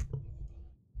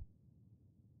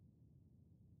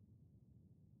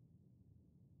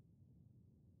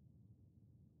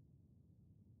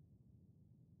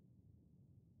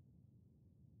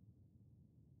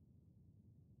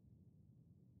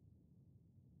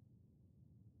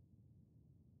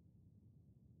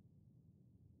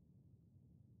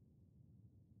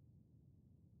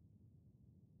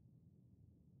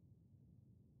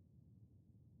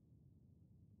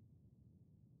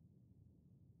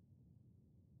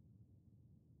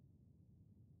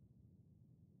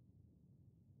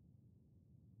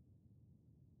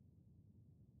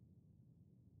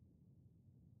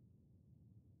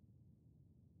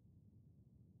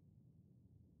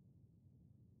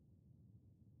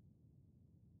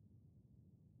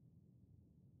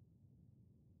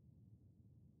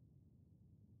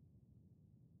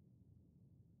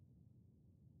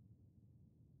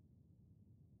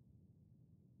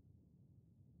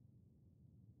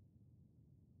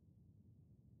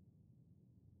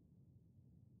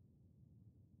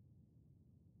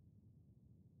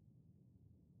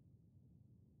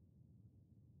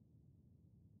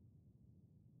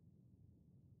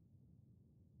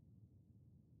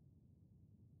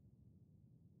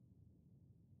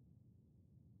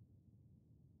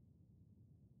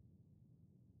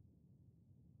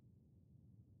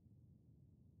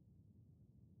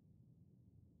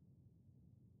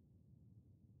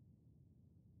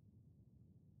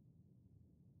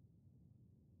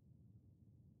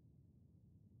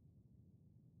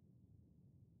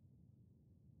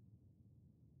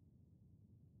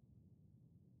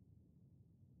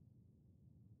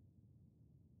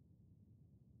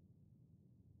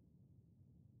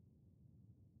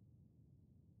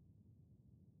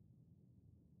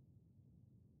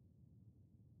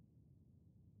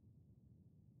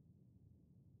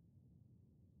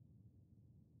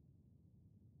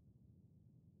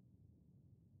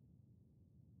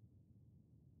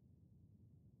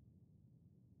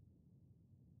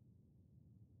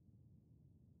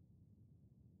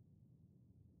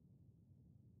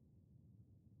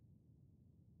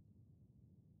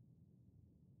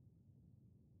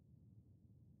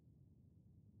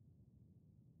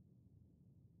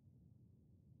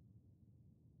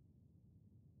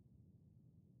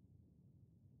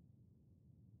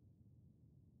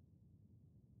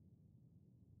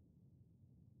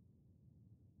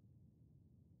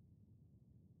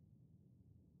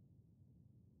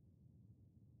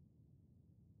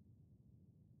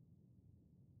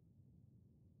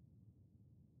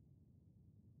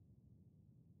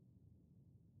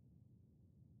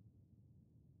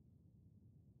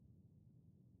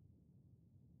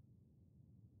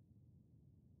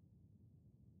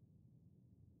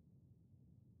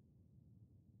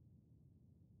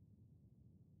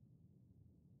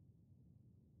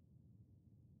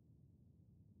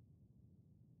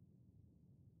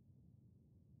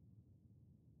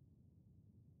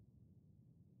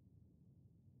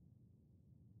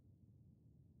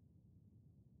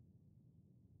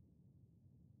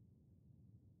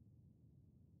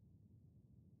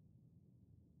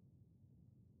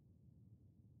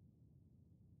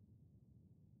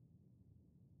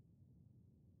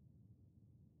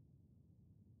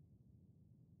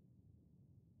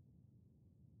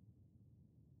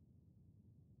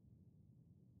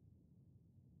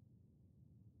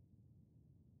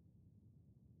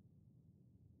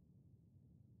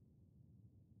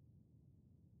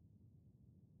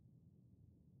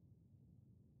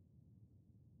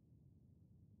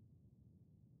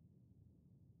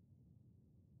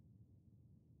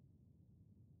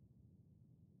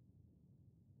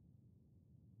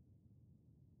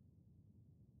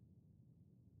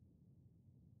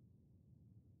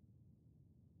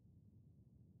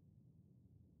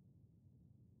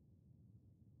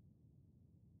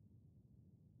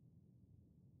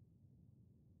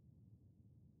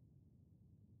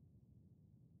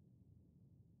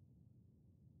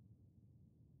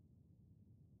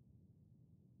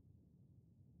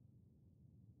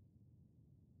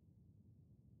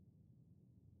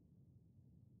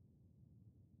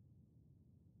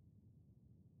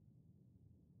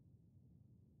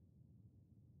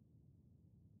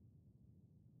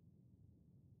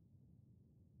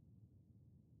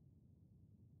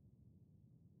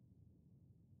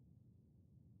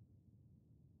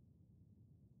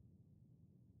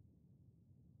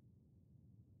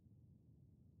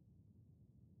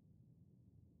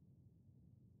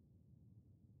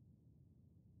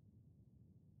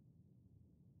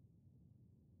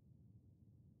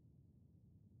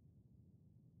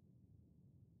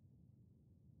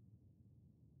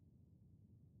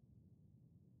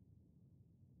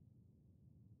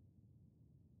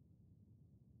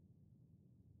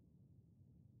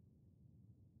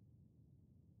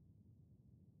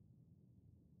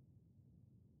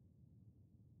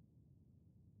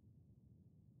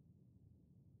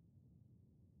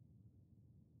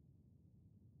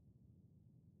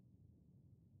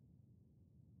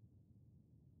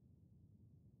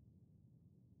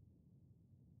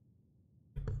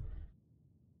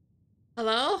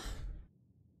 Hello?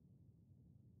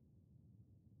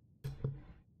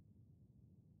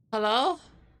 Hello?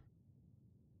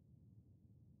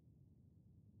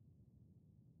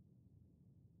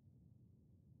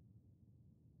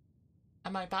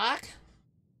 Am I back?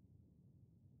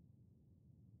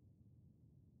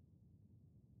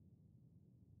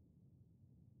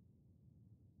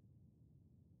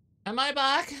 Am I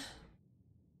back?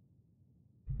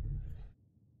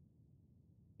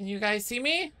 Can you guys see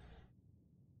me?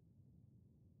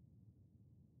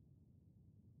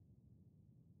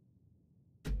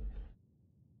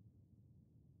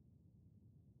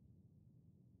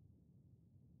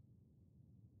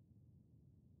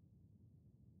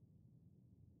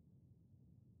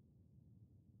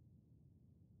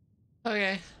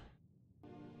 Okay.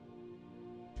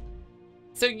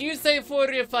 So you say for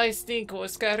if I stink,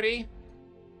 Oscari?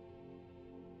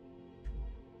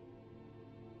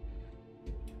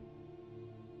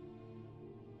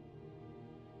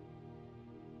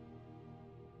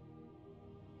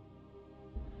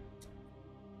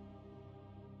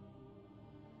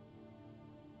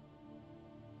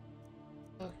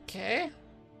 Okay.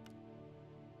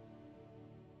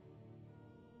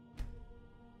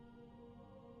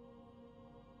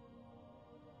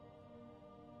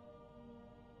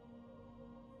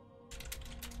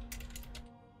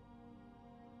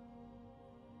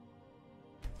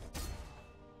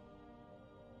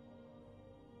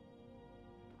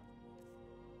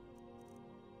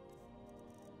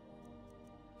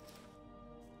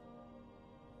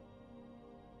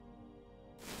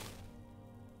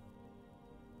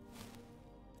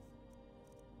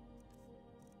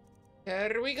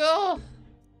 Here we go.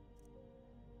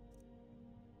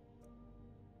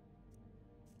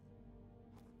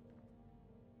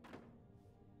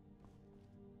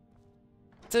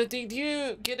 So did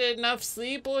you get enough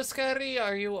sleep, Oscari?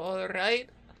 Are you alright?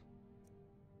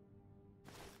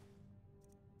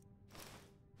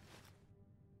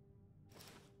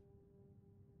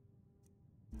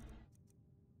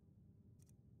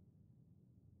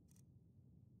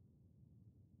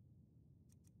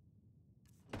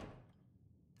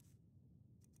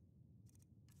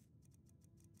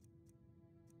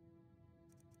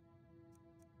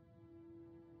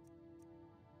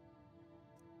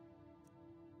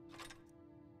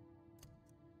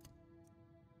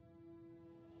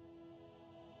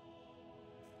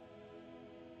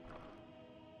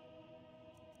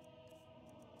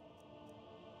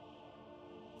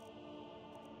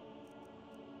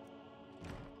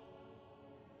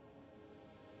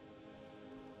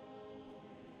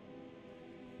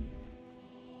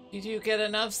 Did you get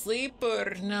enough sleep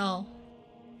or no?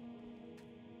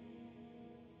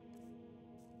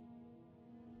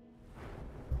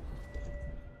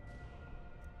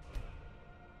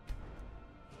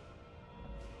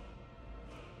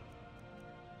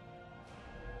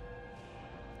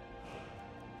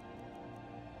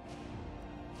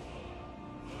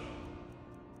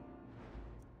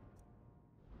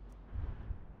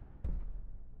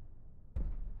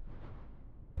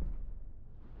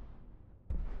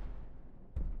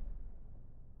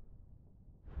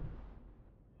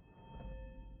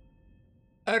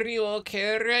 Are you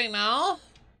okay right now?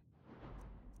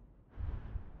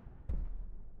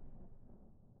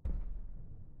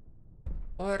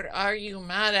 Or are you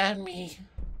mad at me?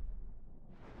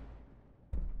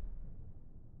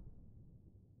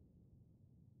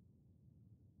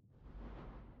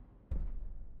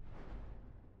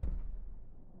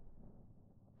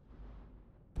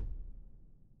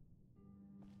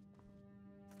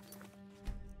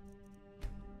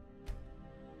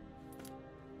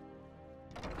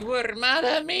 You were mad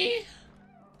at me?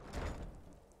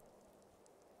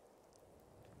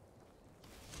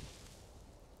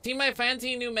 See my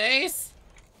fancy new mace?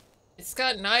 It's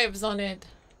got knives on it.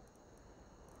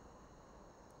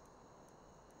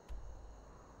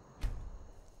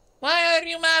 Why are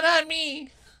you mad at me?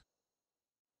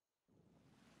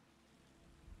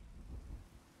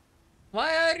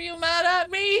 Why are you mad at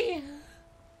me?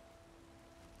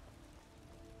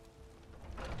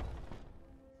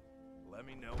 Let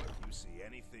me know if you see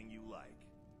anything you like.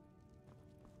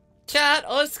 Chat,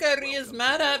 Oscari is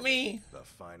mad at me. The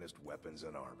finest weapons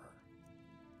and armor.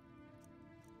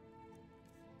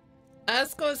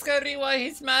 Ask Oscari why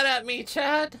he's mad at me,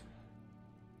 chat.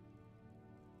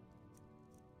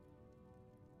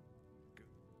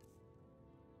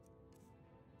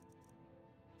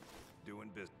 Doing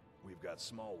business. We've got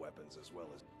small weapons as well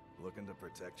as looking to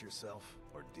protect yourself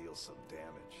or deal some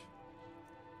damage.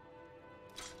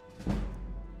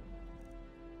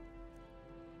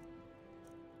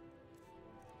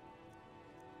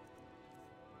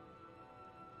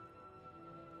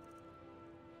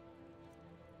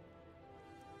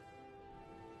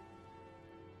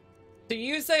 So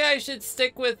you say I should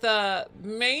stick with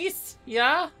mace?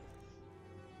 Yeah?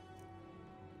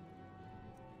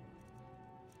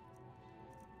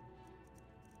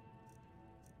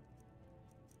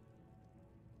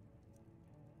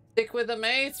 Stick with the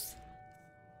mace?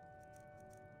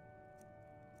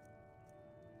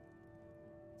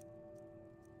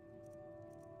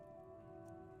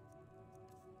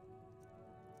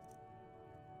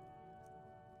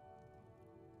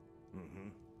 Mm-hmm.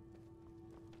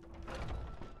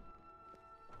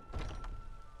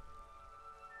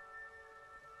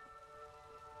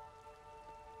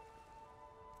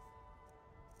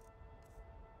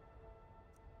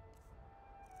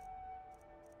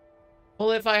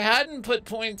 Well, if I hadn't put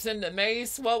points into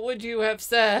mace, what would you have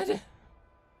said?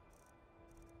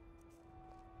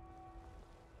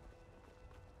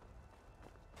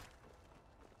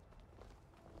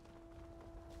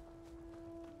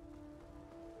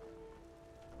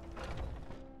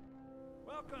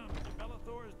 Welcome to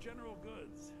Bellathor's General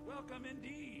Goods. Welcome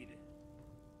indeed.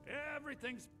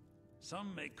 Everything's...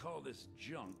 Some may call this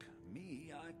junk.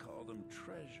 Me, I call them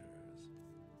treasures.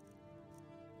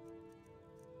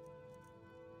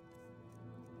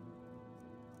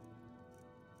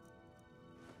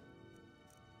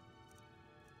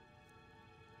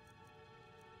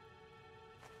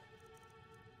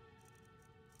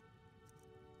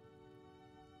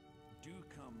 Do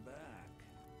come back.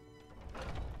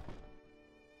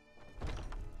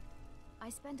 I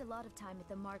spend a lot of time at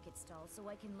the market stall so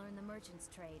I can learn the merchant's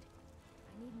trade.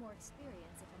 I need more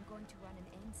experience if I'm going to run an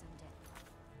inn someday.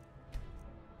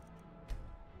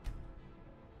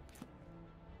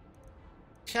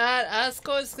 Chat, ask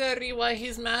Oscari why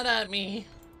he's mad at me.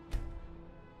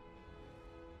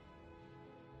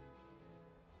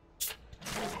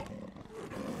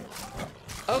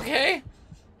 Okay.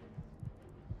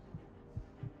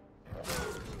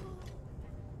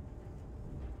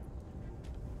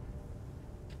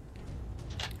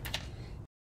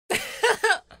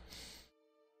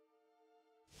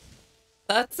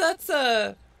 That's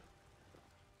a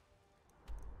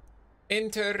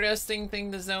interesting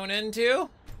thing to zone into.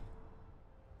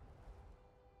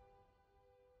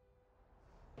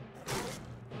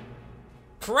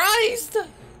 Christ!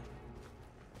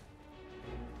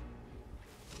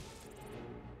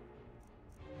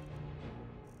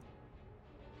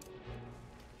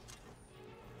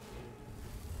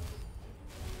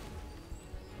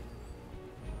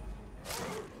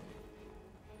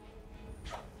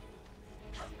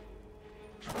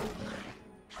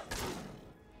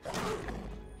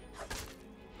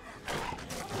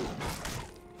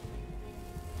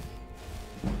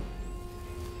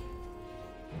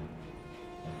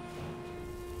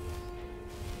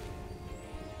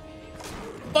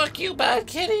 Fuck you, bad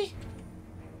kitty!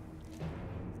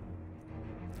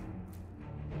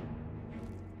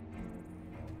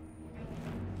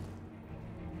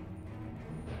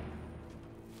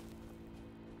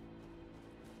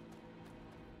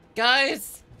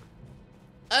 Guys!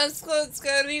 Ask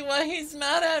Oscari why he's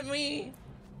mad at me!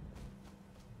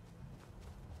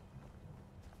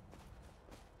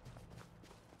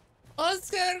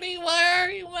 Oscari, why are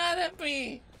you mad at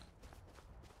me?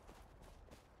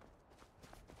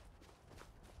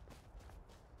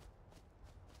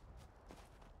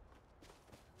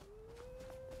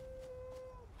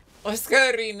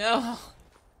 Oscari, no.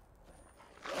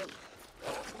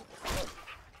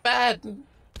 Bad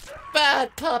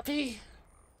puppy.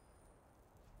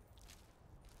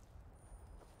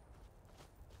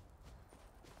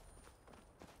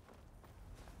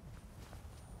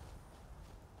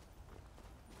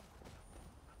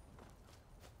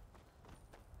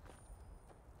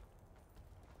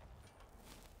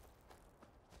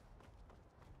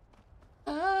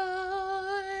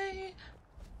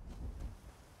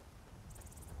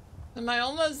 Am I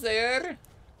almost there?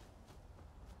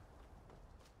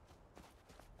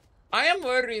 I am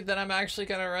worried that I'm actually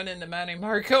gonna run into Manny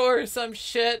Marco or some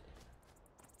shit.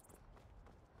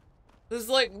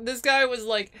 This guy was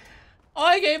like, oh,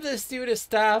 I gave this dude a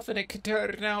staff and it could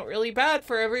turn out really bad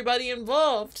for everybody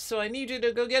involved, so I need you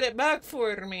to go get it back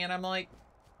for me. And I'm like,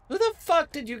 who the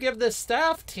fuck did you give this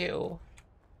staff to?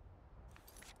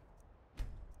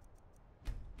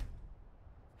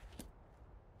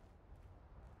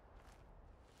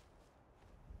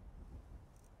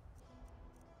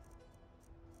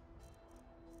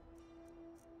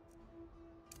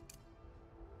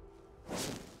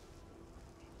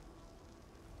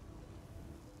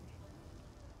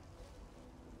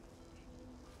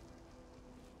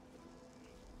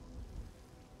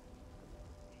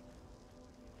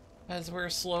 As we're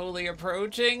slowly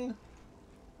approaching.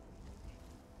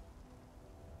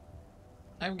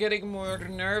 I'm getting more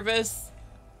nervous.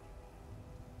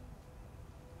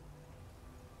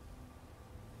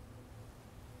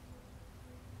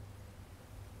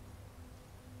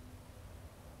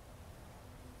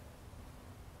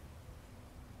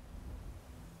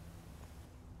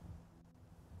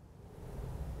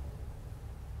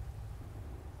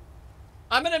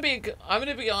 I'm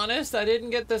gonna be honest, I didn't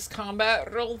get this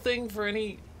combat roll thing for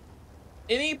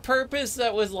any purpose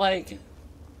that was like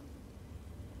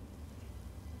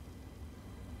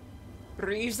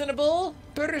reasonable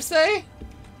per se,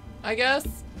 I guess.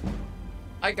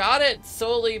 I got it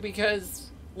solely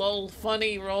because lol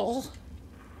funny roll.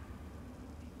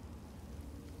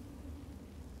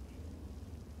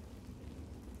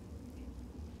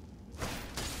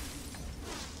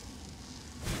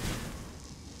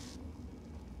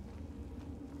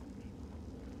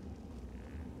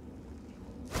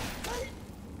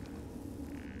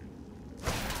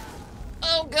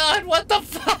 Oh god, what the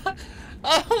fuck?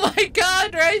 Oh my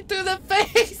god, right through the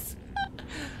face!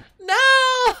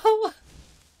 No!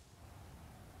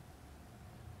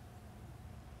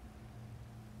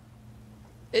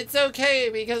 It's okay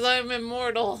because I'm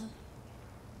immortal.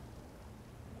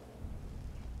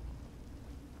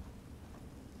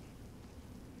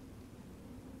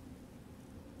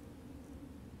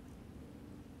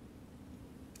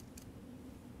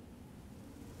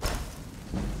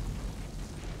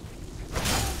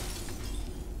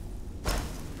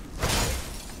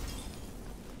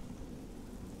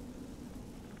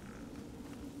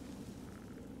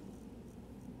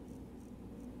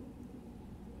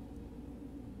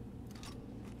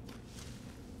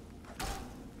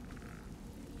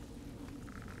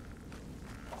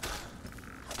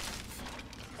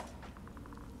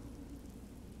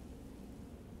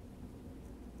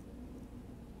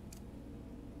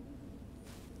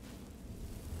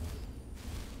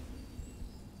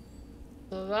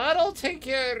 So that'll take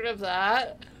care of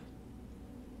that.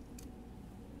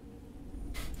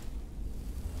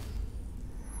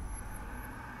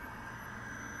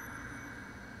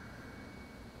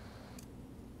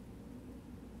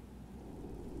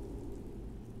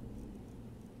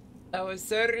 That was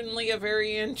certainly a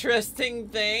very interesting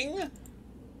thing.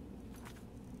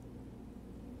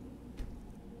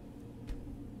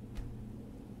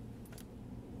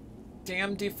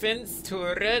 Damn defense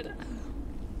turret.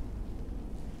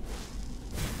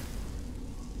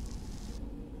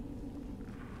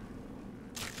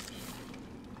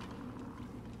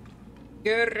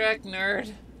 Good wreck,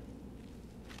 nerd.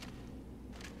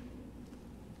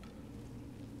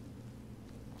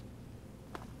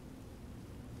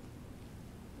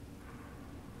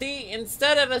 See,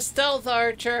 instead of a stealth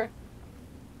archer,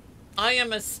 I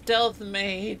am a stealth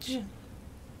mage.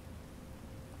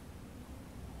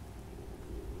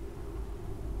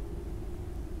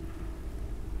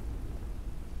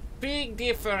 Big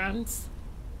difference.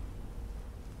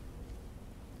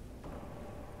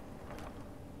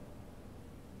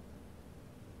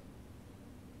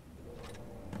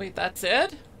 Wait, that's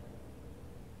it?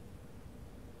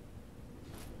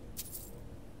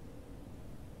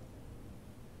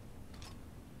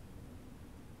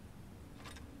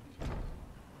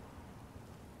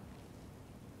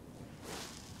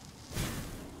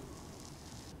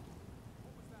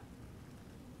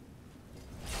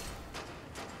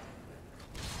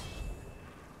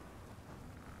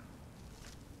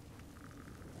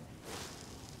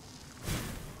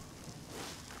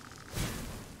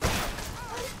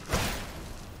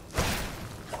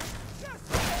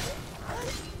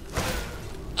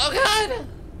 Oh god!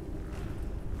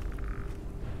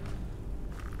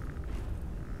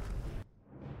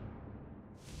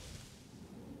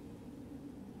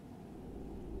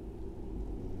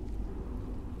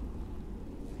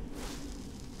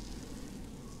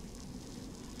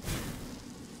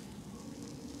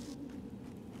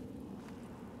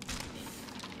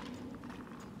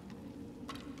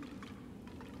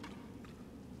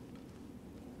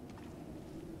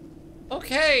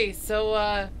 Okay,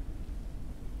 so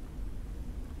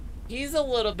he's a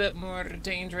little bit more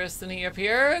dangerous than he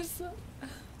appears.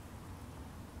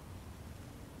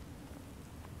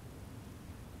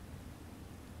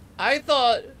 I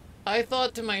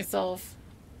thought to myself,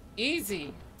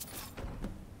 easy.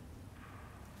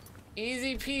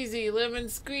 Easy peasy, lemon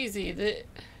squeezy.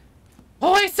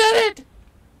 Oh, I said it!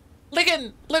 Lick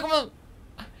him! Lick him!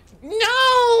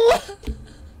 No!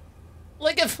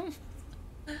 Lick him!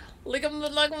 Lick him!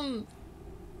 Lick him!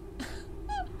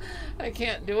 I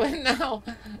can't do it now.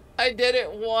 I did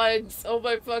it once. Oh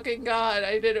my fucking god.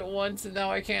 I did it once and now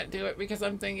I can't do it because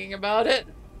I'm thinking about it.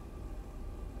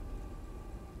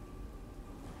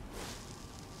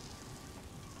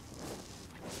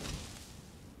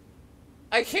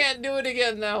 I can't do it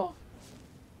again, though.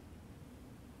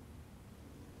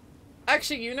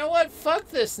 Actually, you know what? Fuck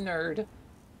this nerd.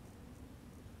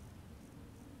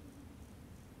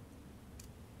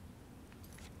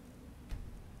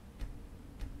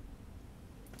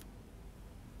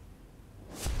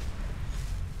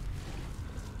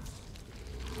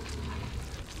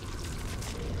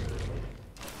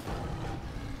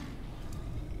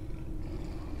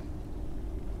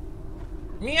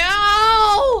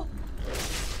 Meow!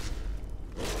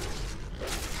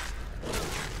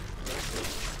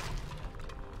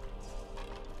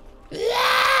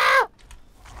 Yeah!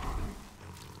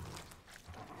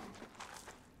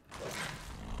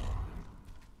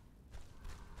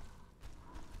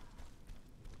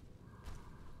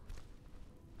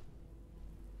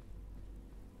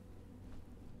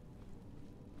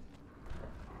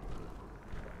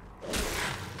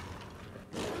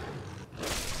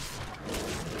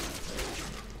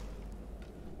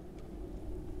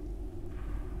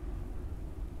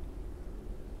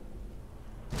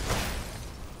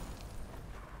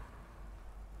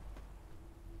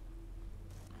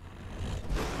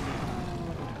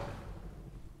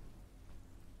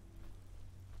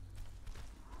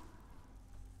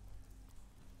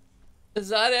 Is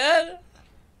that it?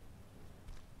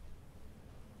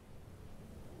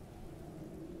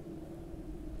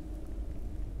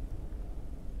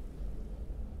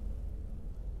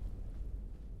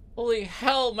 Holy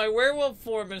hell, my werewolf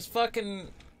form is fucking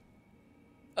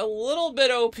a little bit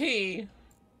OP.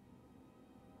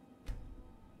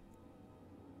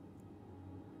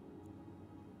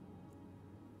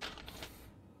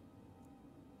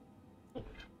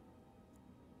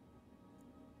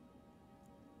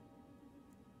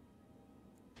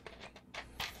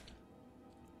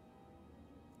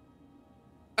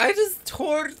 I just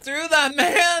tore through that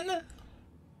man.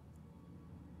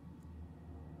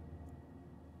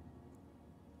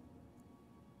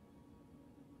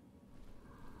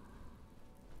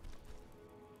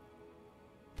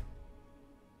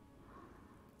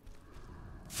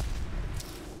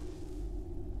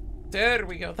 There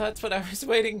we go. That's what I was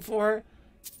waiting for.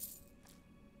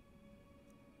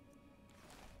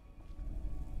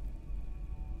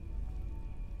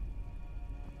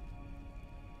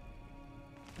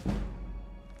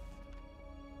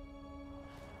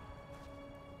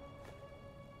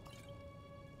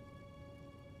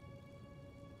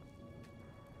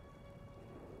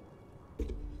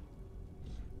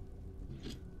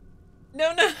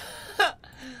 No, no.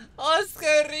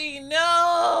 Oscar-y,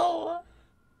 no.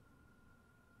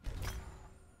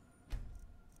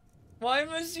 Why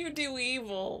must you do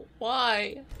evil?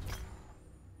 Why?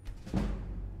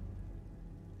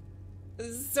 This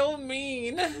is so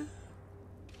mean.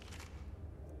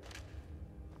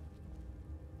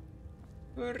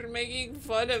 You're making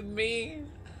fun of me.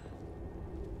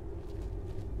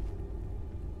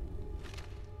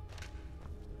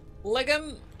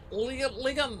 Legum,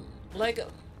 legum, legum.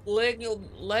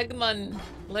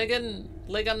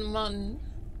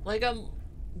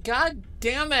 God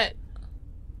damn it.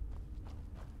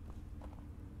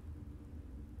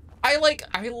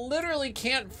 I literally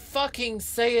can't fucking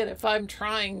say it if I'm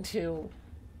trying to.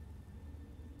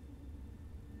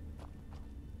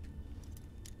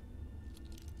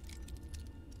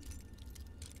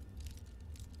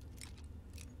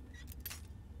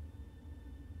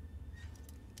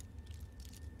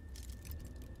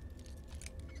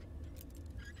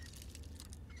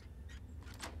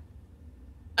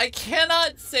 I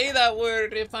cannot say that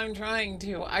word if I'm trying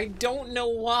to. I don't know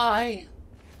why.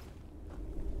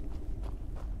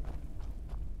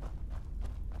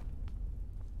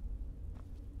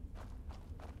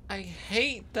 I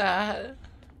hate that.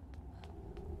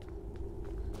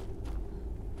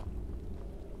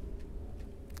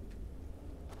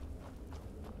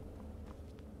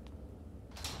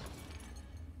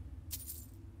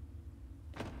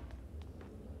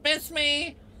 Miss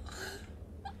me.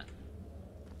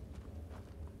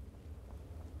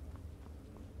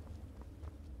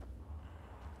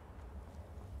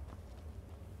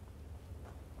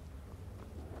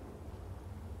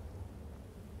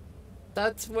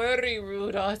 That's very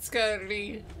rude,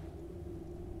 Oscar-y.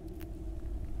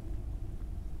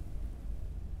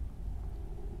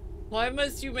 Why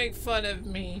must you make fun of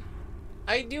me?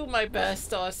 I do my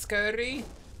best, Oscar-y.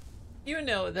 You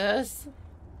know this.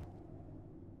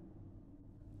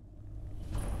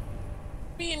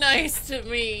 Be nice to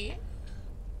me.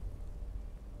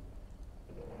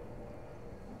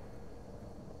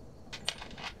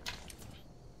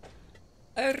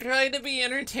 I try to be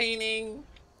entertaining.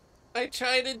 I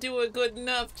try to do a good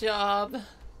enough job.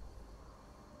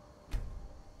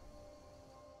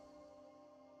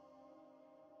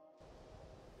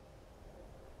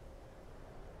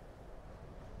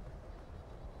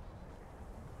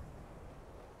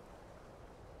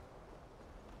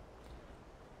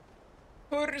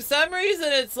 For some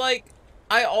reason, it's like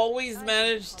I always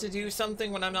manage to do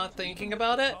something when I'm not thinking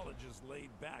about it. College's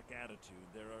laid-back attitude,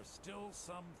 there are still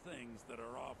some things that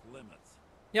are off limits.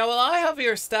 Yeah, well, I have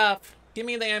your stuff. Give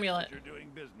me the amulet. You're doing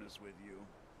business with you.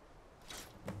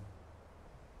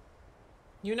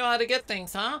 You know how to get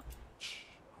things, huh? All right,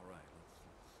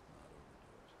 let's not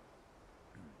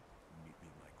overdo it. Meet me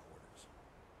in my quarters.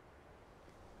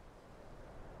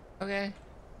 Okay.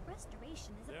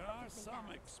 Restoration is a There are perfectly some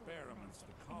valid experiments the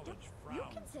school of college magic. You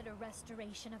frowns. consider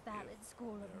restoration a valid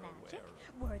school of they're magic,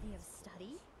 aware worthy of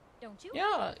study, don't you?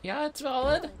 Yeah, it's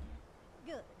valid.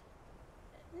 Good.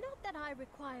 Not that I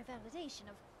require validation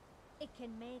of... It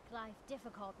can make life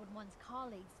difficult when one's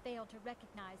colleagues fail to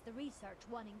recognize the research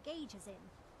one engages in.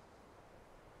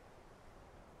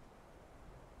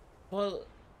 Well,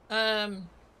 train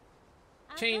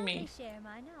I'd me. only share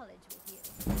my knowledge with you.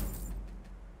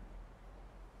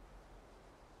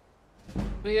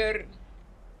 We're...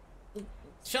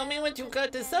 Show me what you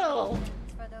got to sell.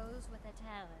 For those with a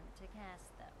talent to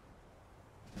cast them.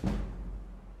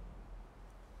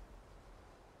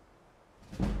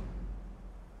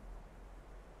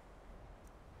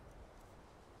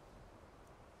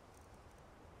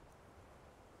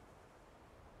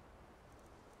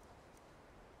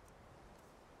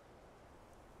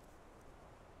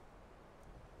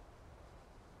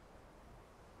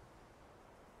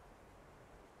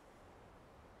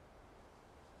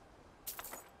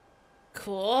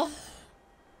 Cool.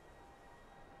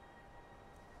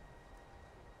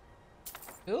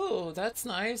 Ooh, that's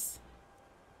nice.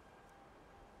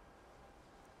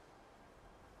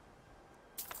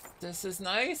 This is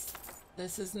nice.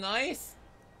 This is nice.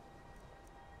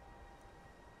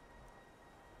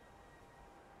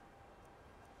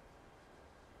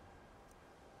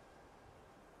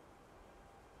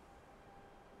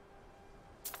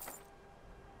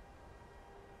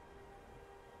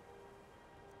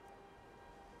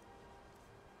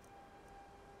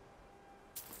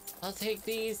 I'll take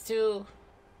these too.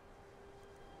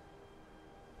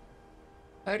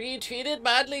 Are you treated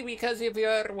badly because of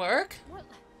your work? Well,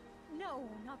 no,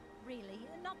 not really.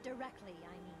 Not directly,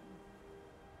 I mean.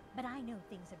 But I know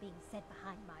things are being said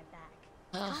behind my back.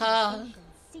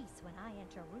 Conversations cease when I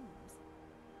enter rooms.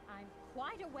 I'm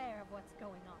quite aware of what's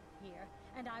going on here,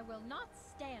 and I will not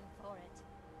stand for it.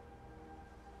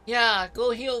 Yeah, go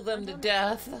heal them to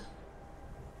death.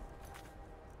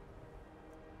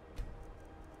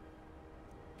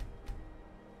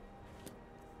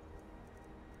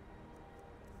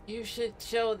 You should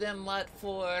show them what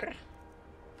for.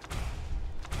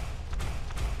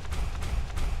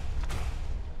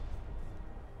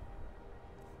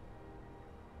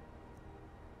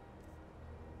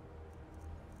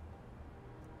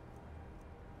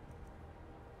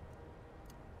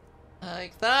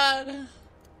 Like that.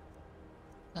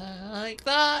 Like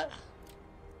that.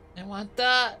 I want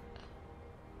that.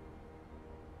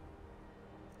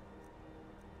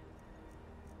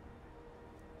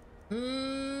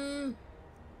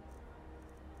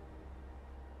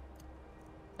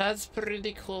 That's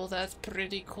pretty cool. That's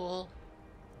pretty cool.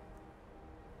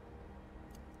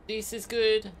 This is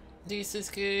good. This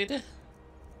is good.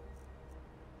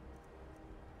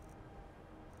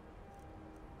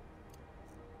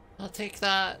 I'll take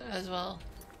that as well.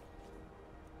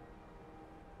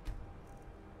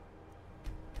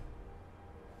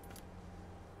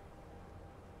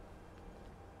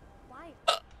 Why?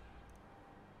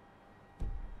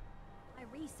 My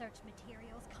research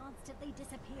materials constantly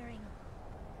disappearing.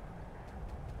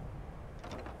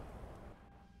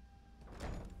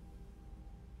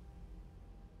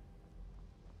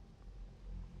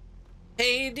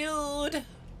 Hey, dude.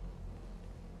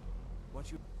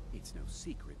 It's no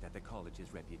secret that the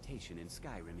college's reputation in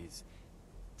Skyrim is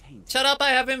tainted. Shut up, I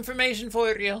have information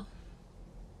for you.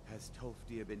 Has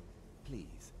Tolfdir been...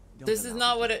 Please, don't This is allow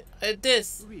not me what to- it...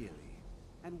 this. Really?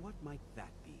 And what might that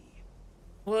be?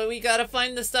 Well, we gotta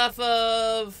find the stuff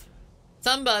of...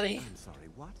 somebody. I'm sorry,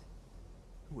 what?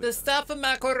 The stuff of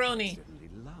macaroni. I'd certainly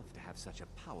love to have such a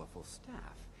powerful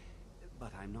staff,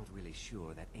 but I'm not really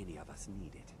sure that any of us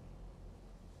need it.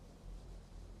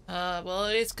 Well,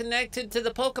 it's connected to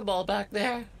the Pokeball back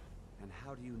there. And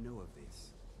how do you know of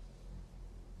this?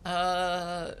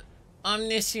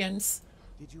 Omniscience.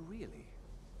 Did you really?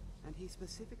 And he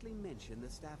specifically mentioned the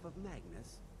staff of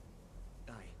Magnus?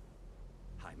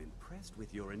 I'm impressed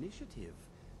with your initiative.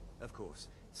 Of course,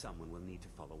 someone will need to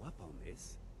follow up on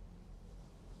this.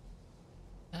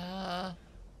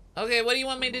 Okay, what do you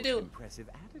want me to do? Impressive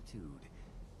attitude.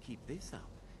 Keep this up,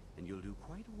 and you'll do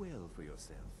quite well for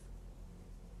yourself.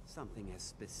 Something as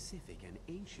specific and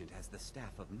ancient as the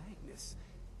Staff of Magnus.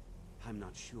 I'm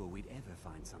not sure we'd ever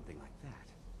find something like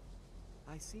that.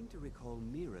 I seem to recall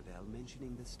Mirabelle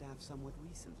mentioning the staff somewhat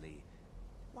recently.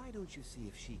 Why don't you see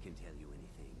if she can tell you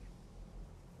anything?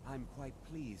 I'm quite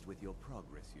pleased with your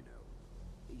progress, you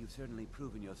know. You've certainly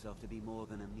proven yourself to be more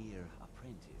than a mere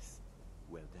apprentice.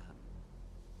 Well done.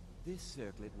 This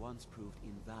circlet once proved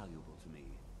invaluable to me.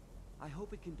 I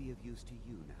hope it can be of use to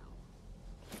you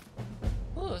now.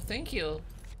 Oh, thank you.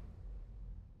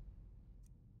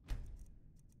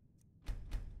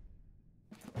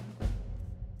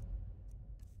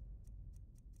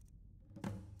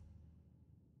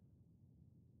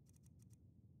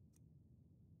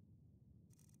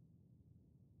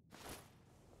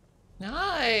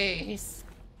 Nice.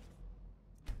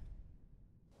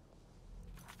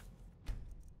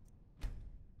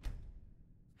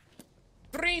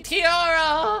 Free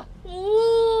tiara.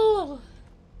 Woo.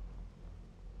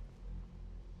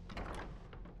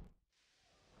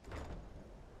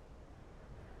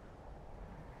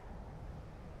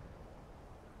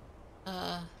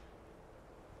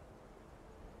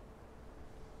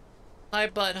 Hi,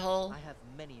 butthole. I have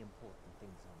many important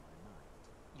things on my mind.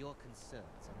 Your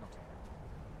concerns are not important.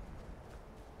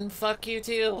 And fuck you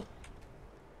too.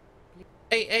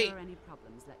 Hey, If hey. there are any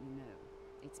problems, let me know.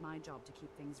 It's my job to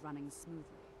keep things running smoothly.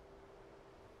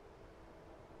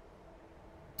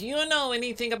 Do you know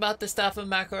anything about the staff of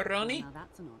macaroni? Now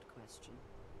that's an odd question.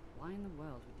 Why in the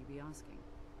world would you be asking?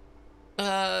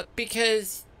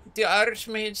 Because the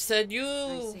Archmage said you...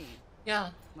 I see. Yeah.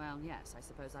 Well, yes, I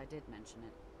suppose I did mention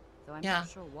it. Though I'm Yeah. not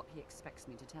sure what he expects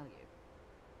me to tell you.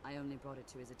 I only brought it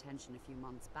to his attention a few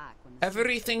months back when the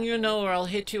Everything you know or I'll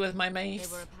hit you with my They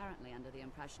mace. were apparently under the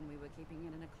impression we were keeping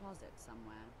it in a closet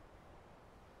somewhere.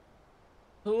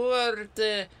 Who are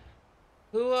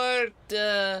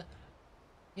the...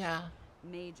 Yeah.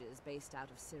 Mages based out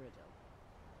of Cyrodiil.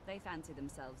 They fancy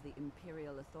themselves the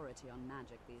imperial authority on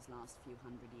magic these last few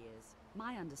hundred years.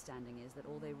 My understanding is that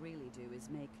all they really do is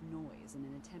make noise in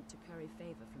an attempt to curry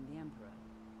favor from the Emperor.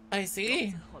 I see.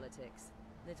 Lots of politics,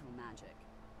 little magic.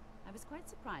 I was quite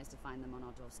surprised to find them on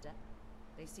our doorstep.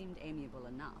 They seemed amiable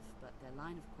enough, but their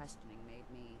line of questioning made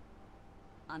me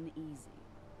uneasy.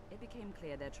 It became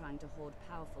clear they're trying to hoard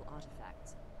powerful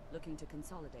artifacts, looking to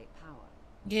consolidate power.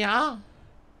 Yeah.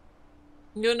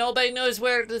 Nobody knows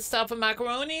where the stuff of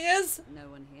macaroni is? No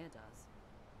one here does.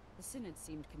 The Synod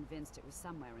seemed convinced it was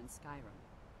somewhere in Skyrim.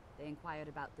 They inquired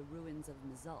about the ruins of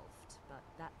Mzulft, but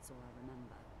that's all I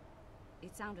remember.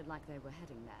 It sounded like they were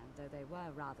heading there, though they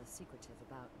were rather secretive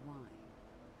about why.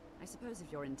 I suppose if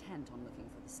you're intent on looking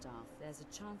for the staff, there's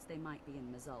a chance they might be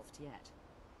in Mzulft yet.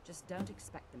 Just don't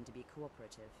expect them to be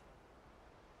cooperative.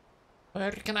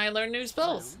 Where can I learn new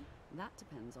spells? Well, that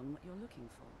depends on what you're looking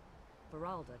for.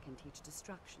 Beralda can teach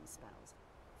destruction spells.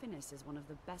 Finis is one of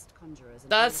the best conjurers.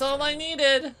 That's all I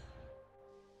needed.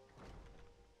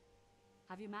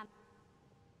 Have you man?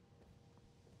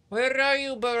 Where are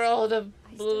you, Beralda?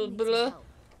 I still need some help,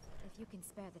 if you can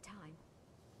spare the time.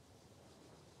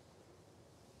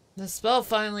 The spell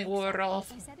finally wore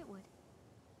off. I said it would.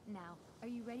 Now, are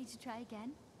you ready to try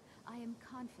again? I am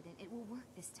confident it will work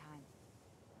this time.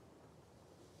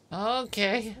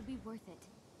 Okay. This will be worth it.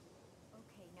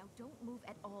 Okay, now don't move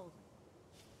at all.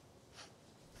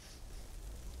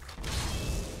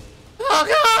 Oh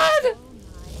God!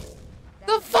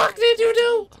 Oh The fuck did you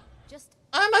do? Just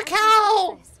I'm a cow!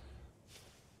 Oh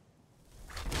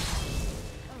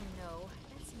no,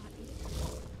 that's not it.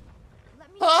 Let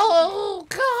me Oh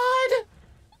God!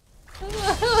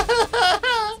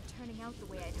 It's turning out the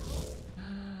way I'd hoped.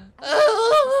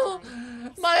 Oh,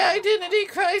 my identity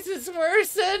crisis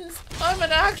worsens. I'm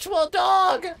an actual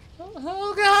dog.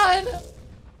 Oh God!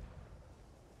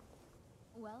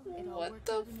 Well, it all What worked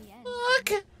the out in the end.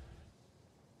 fuck?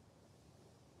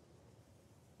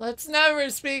 Let's never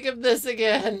speak of this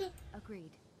again.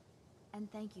 Agreed.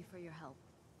 And thank you for your help.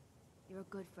 You're a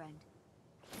good friend.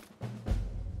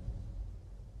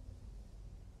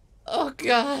 Oh I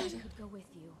God. could go with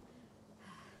you.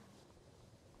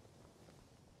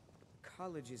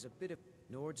 College is a bit of...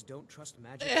 Nords don't trust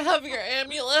magic. I have your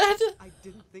amulet. I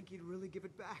didn't think you'd really give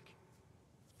it back.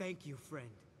 Thank you, friend.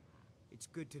 It's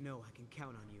good to know I can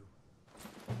count on you.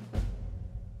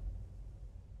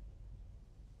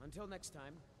 Until next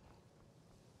time.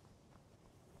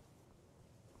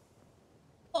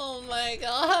 Oh my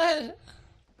God.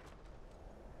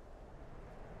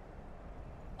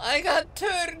 I got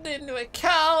turned into a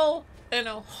cow and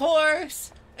a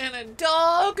horse and a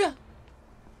dog.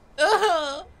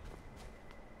 Ugh.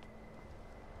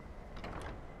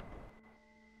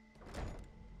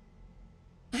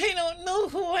 I don't know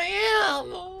who I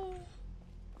am.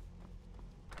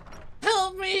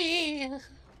 Help me.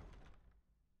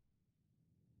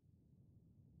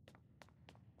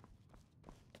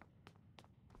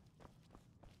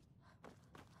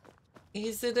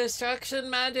 He's the destruction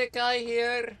magic guy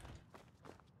here.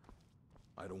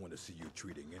 I don't want to see you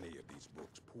treating any of these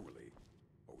books poorly.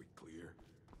 Are we clear?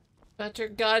 Shut your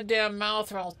goddamn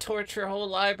mouth or I'll torch your whole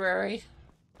library.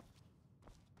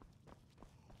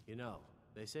 You know,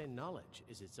 they say knowledge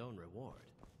is its own reward.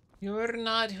 You're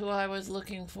not who I was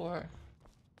looking for.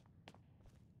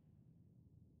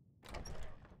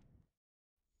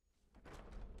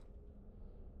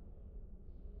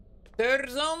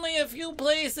 There's only a few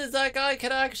places that guy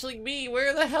could actually be.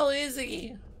 Where the hell is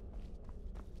he?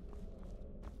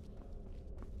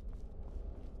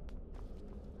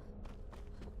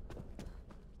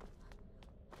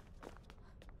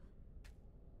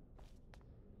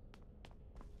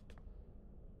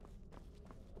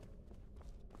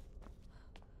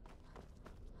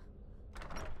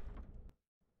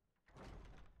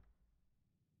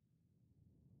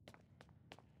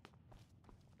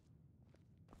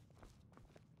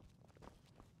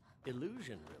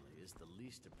 Illusion really is the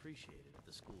least appreciated of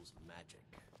the schools of magic.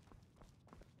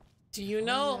 Do you If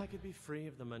know? only I could be free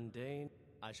of the mundane.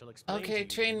 I shall explain Okay, to you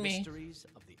train the me. mysteries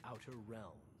of the outer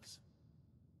realms.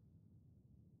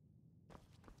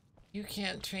 You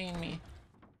can't train me.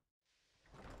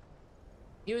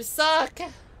 You suck!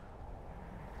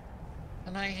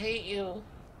 And I hate you.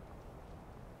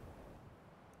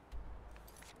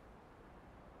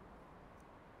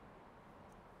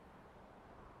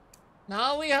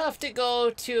 Now we have to go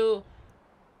to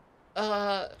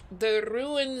the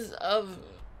ruins of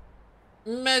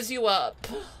Mezuap.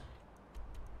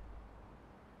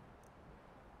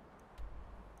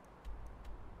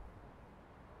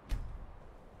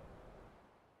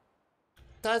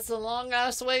 That's a long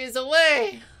ass ways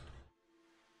away.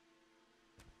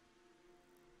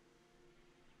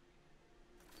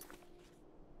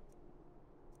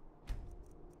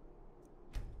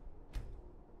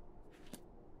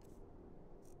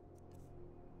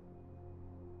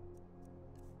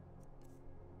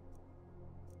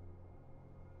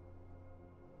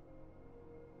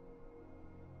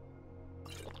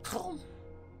 Home.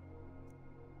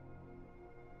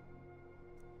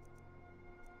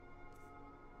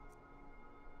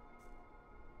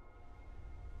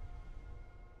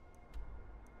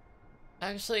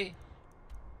 Actually,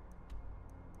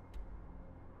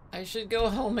 I should go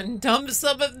home and dump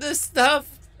some of this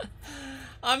stuff.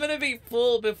 I'm gonna be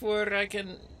full before I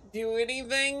can do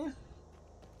anything.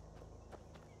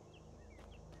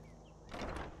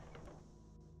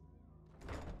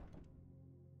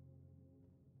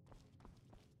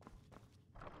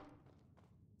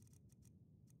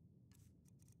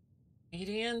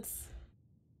 Obedience.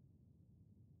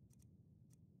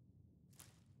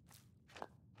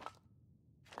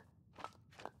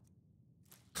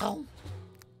 Home.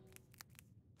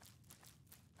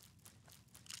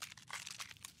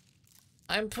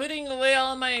 I'm putting away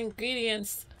all my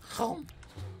ingredients. Home.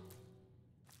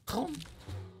 Home.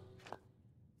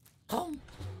 Home.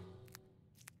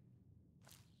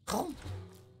 Home.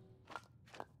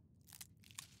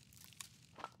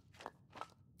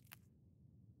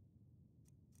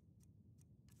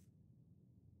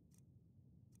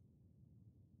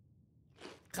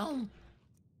 Home.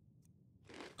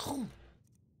 Home.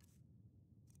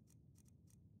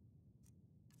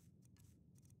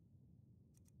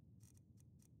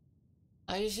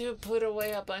 I should put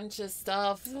away a bunch of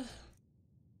stuff.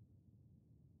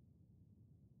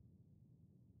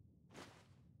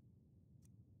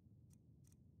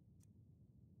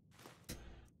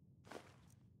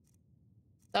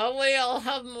 That way I'll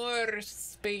have more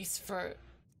space for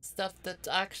stuff that's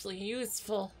actually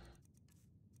useful.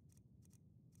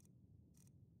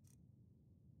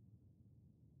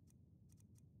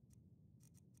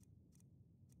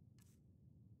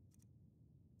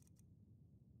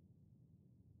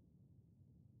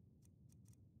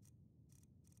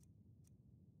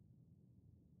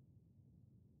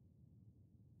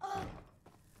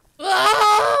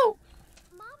 Whoa!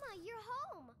 Mama, you're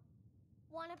home.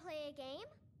 Want to play a game?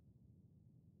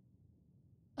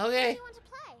 Okay. What do you want to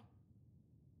play?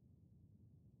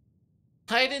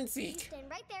 Hide and You seek. stand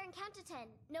right there and count to 10.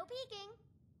 No peeking.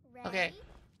 Ready? Okay.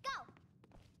 Go.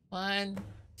 1,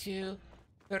 2,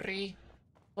 3,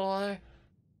 4,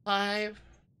 5,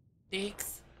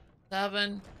 6,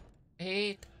 7,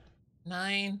 8,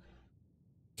 9,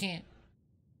 10.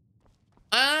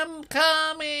 I'm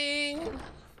coming!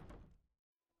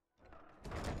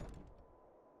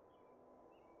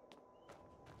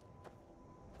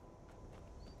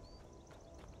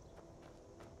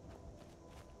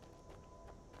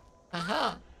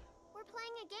 Aha! We're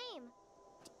playing a game.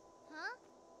 Huh?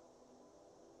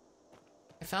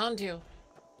 I found you.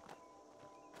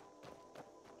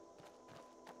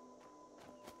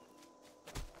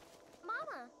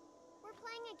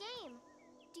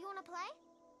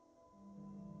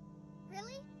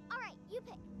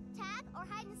 or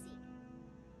hide and seek.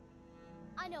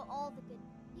 I know all the good.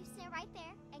 You stand right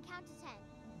there and count to 10.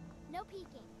 No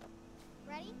peeking.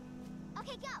 Ready?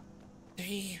 Okay, go.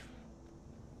 3,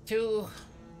 2,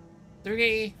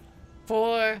 3,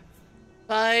 4,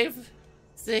 5,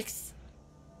 6,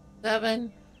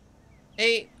 7,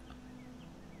 8,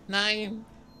 9,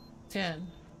 10.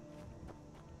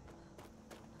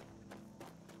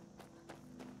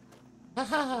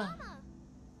 Haha!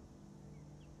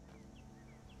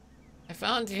 I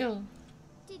found you.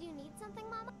 Did you need something,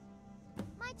 Mama?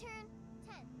 My turn.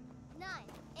 10, 9,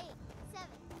 8, 7,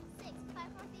 6, 5,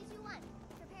 4, 3, 2, 1.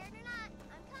 Prepared or not,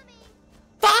 I'm coming.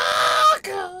 Fuck!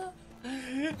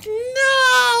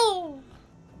 No!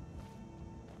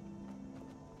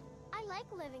 I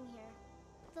like living here.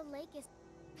 The lake is...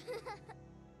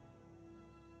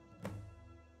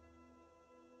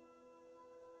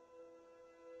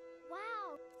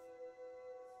 Wow.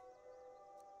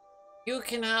 You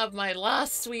can have my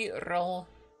last sweet roll.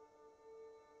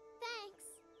 Thanks.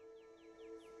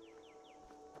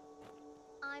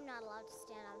 I'm not allowed to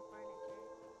stand on furniture.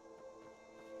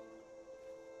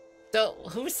 So,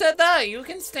 who said that? You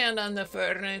can stand on the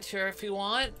furniture if you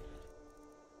want.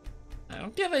 I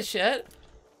don't give a shit.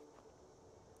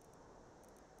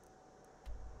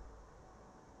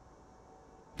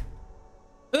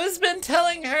 Who's been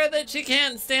telling her that she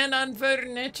can't stand on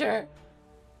furniture?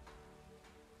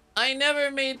 I never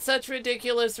made such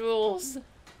ridiculous rules.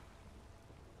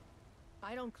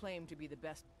 I don't claim to be the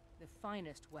best, the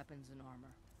finest weapons and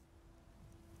armor.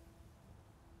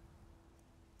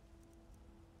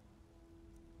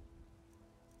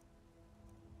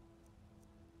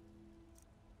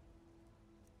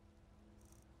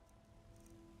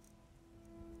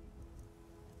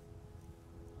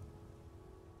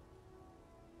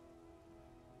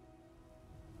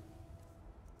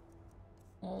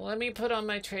 Well, let me put on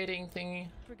my trading thingy.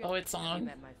 Oh, it's Have you on.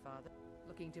 met my father?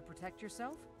 Looking to protect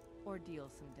yourself or deal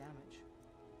some damage?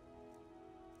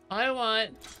 I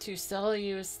want to sell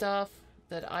you stuff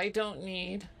that I don't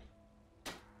need.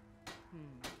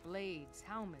 Blades,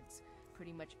 helmets,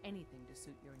 pretty much anything to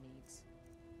suit your needs.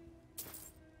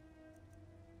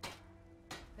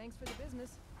 Thanks for the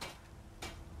business.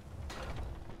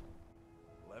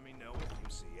 Let me know if you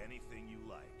see anything you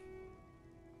like.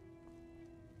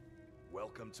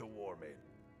 Welcome to Warmade.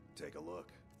 Take a look.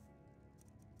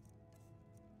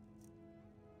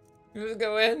 You just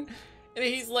go in, and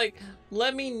he's like,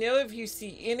 let me know if you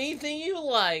see anything you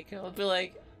like. I'll be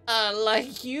like, I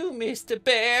like you, Mr.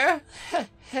 Bear.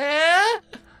 And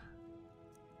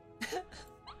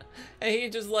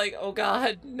he's just like, oh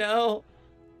god, no.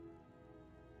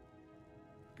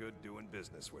 Good doing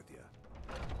business with you.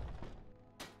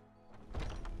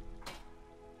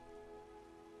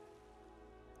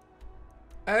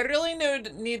 I really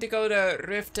need to go to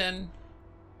Riften.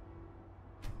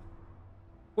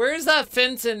 Where's that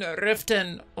fence in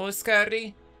Riften,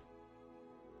 Oscari?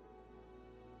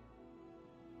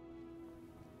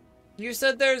 You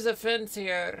said there's a fence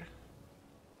here.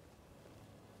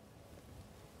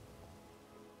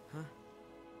 Huh?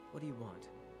 What do you want?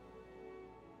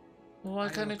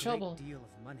 What kind of trouble? I owe a great deal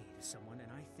of money to someone,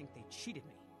 and I think they cheated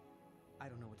me. I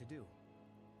don't know what to do.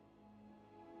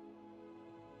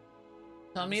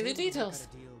 Tell me the details. I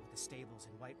got a deal with the stables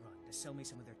in Whiterun to sell me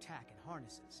some of their tack and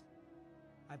harnesses.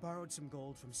 I borrowed some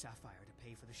gold from Sapphire to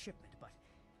pay for the shipment, but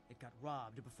it got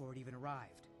robbed before it even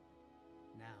arrived.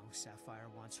 Now Sapphire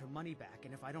wants her money back,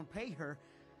 and if I don't pay her,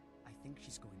 I think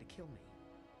she's going to kill me.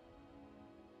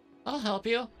 I'll help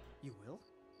you. You will?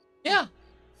 Yeah.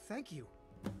 Thank you.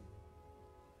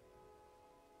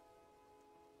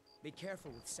 Be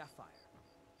careful with Sapphire.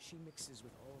 She mixes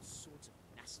with all sorts of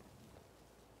nasty.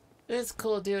 It's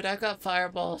cool, dude. I got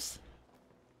fireballs.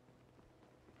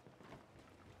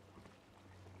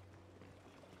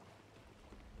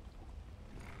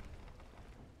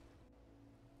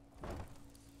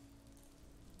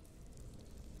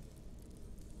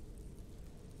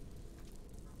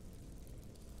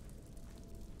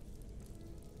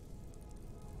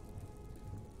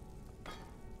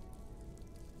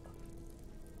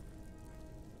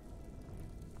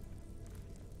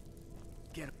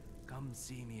 Come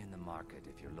see me in the market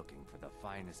if you're looking for the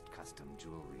finest custom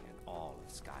jewelry in all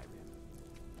of Skyrim.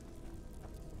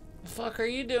 The fuck are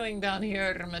you doing down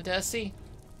here, Medesi?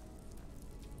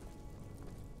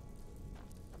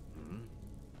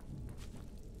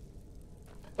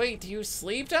 Wait, do you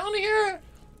sleep down here?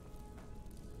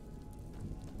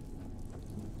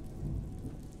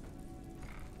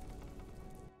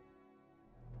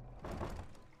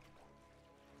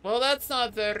 Well, that's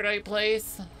not the right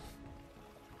place.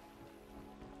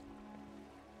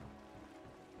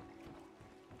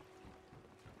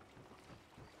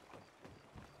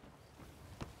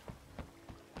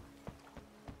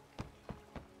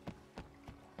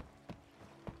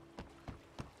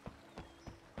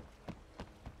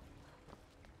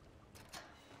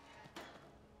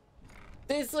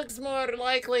 This looks more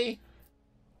likely.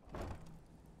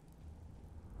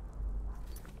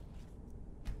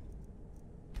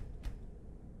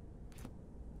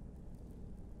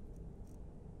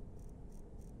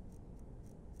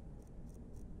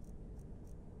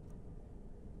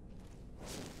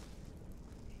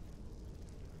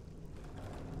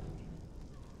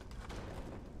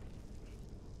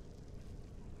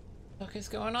 What is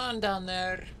going on down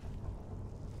there?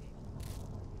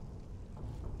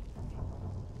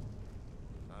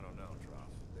 I don't know, Troff.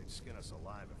 They'd skin us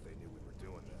alive if they knew we were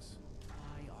doing this.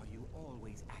 Why are you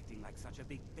always acting like such a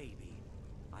big baby?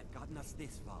 I've gotten us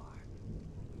this far.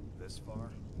 This far?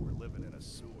 We're living in a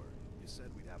sewer. You said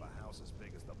we'd have a house as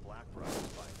big as the Black Brothers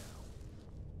by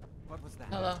now. What was that?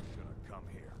 Hello. You're gonna come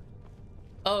here.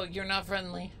 Oh, you're not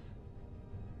friendly.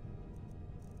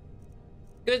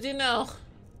 Good to know.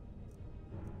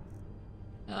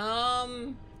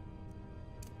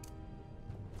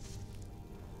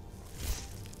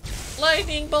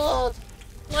 Lightning bolt!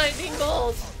 Lightning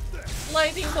bolt!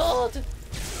 Lightning bolt!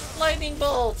 Lightning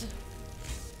bolt!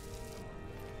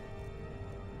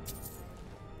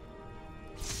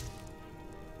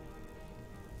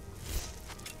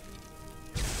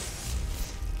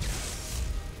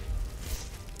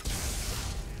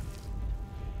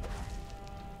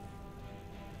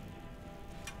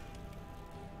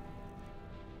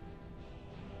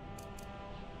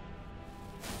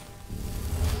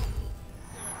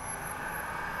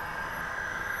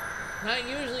 Not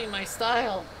usually my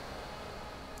style.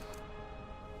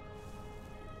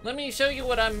 Let me show you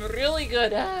what I'm really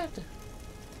good at.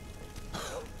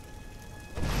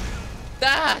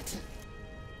 That!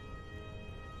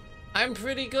 I'm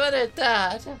pretty good at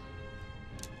that.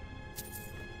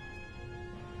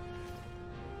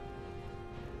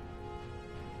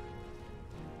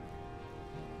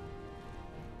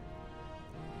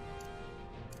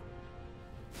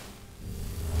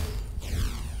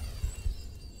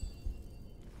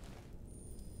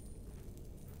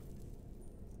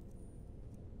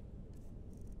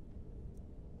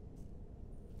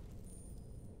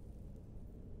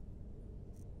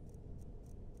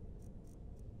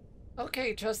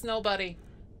 Okay, trust nobody.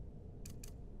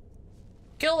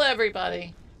 Kill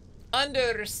everybody.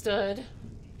 Understood.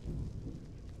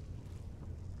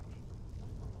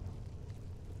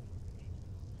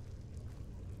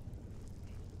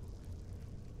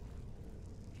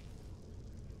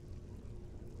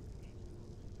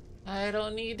 I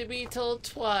don't need to be told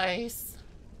twice.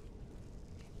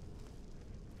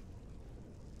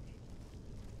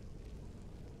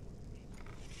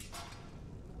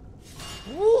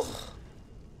 Woo!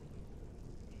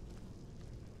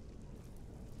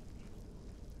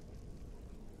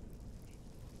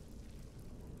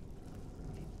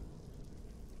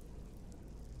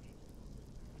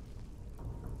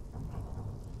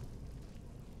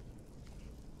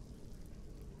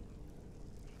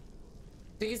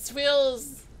 This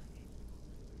feels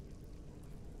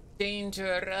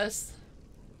dangerous.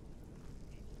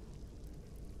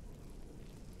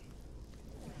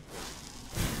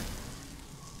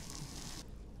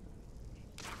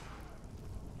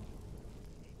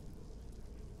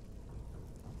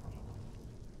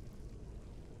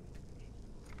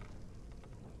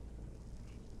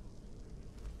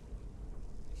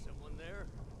 Someone there?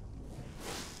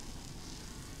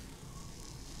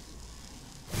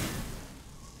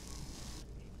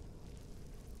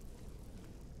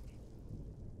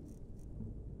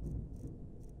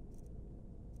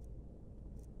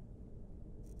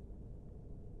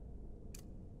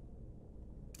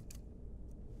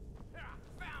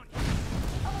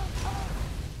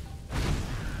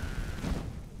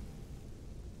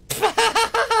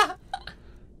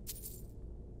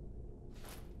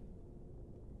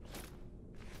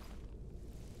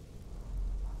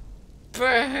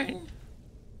 Burn!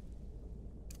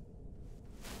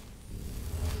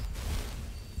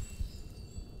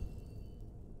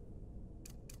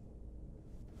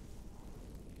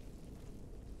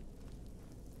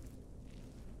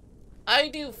 I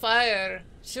do fire.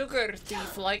 Sugar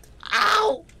thief like—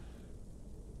 ow!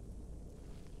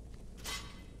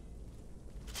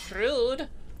 Rude.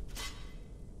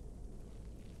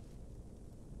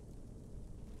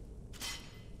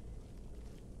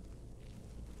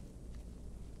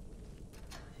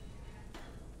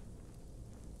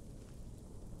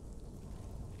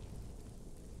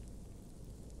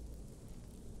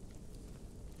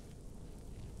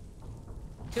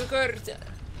 Sugar.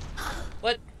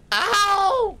 What?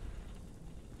 Ow!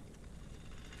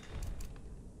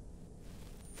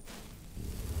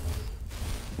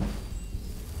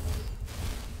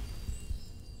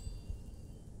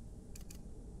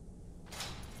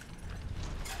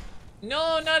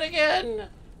 No, not again!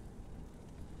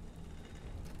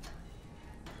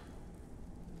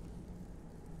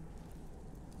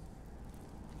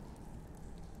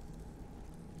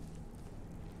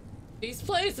 This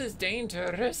place is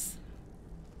dangerous.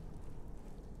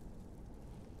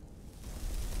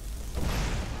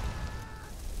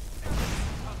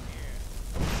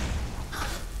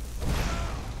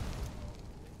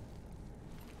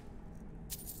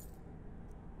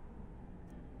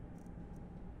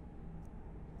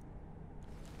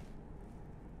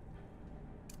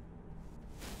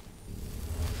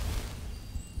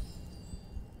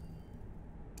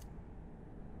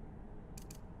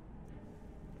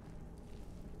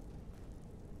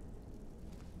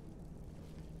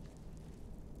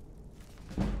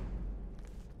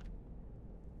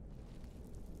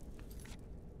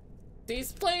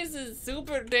 This place is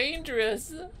super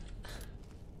dangerous.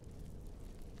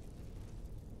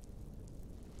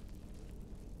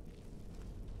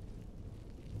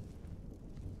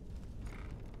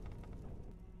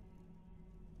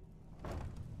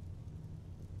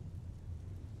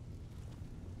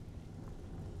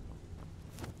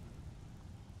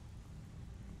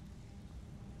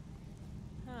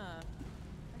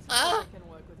 I can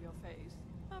work with your face.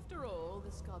 After all,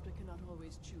 the sculptor cannot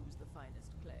always choose the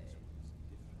finest clay.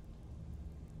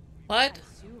 What?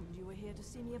 I assumed you were here to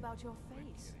see me about your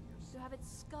face. To have it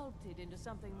sculpted into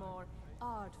something more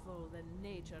artful than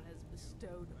nature has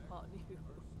bestowed upon you.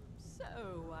 So,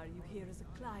 are you here as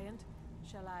a client?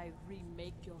 Shall I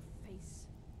remake your face?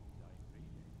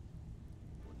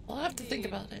 I'll have to think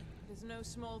about it. It is no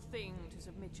small thing to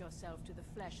submit yourself to the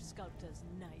flesh sculptor's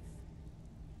knife.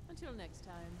 Until next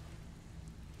time.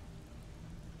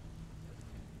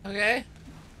 Okay.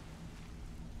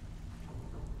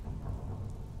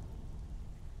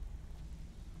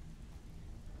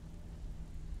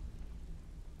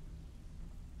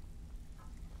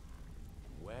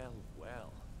 Well,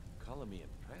 well. Color me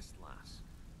impressed, lass.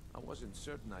 I wasn't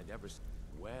certain I'd ever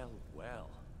well, well.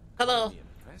 Hello. Color me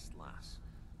impressed, lass.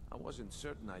 I wasn't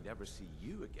certain I'd ever see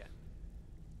you again.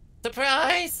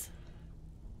 Surprise!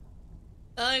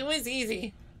 It was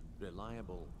easy.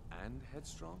 Reliable and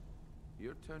headstrong?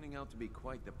 You're turning out to be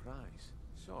quite the prize.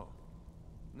 So,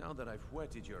 now that I've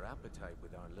whetted your appetite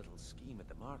with our little scheme at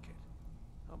the market,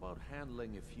 how about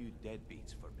handling a few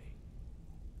deadbeats for me?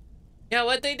 Yeah,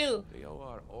 what'd they do? They owe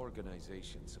our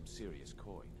organization some serious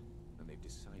coin, and they've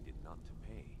decided not to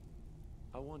pay.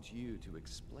 I want you to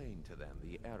explain to them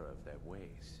the error of their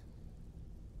ways.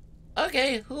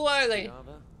 Okay, who are they?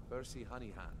 Java, Bercy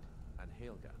Honeyhand, and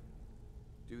Helga.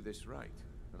 Do this right,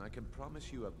 and I can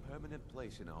promise you a permanent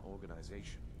place in our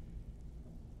organization.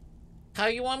 How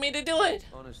you want me to do it?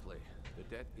 Honestly, the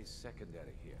debt is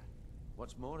secondary here.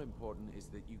 What's more important is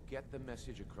that you get the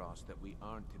message across that we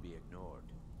aren't to be ignored.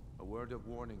 A word of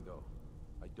warning, though.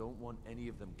 I don't want any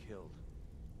of them killed.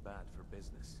 Bad for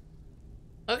business.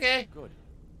 Okay. Good.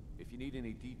 If you need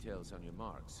any details on your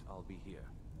marks, I'll be here.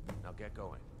 Now get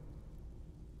going.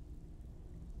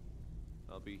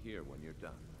 I'll be here when you're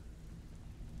done.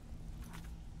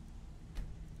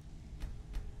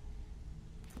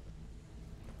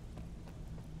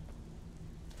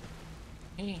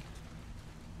 Hey.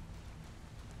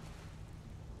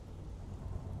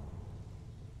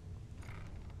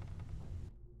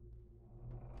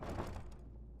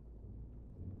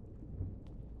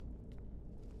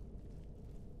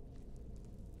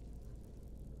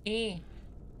 E.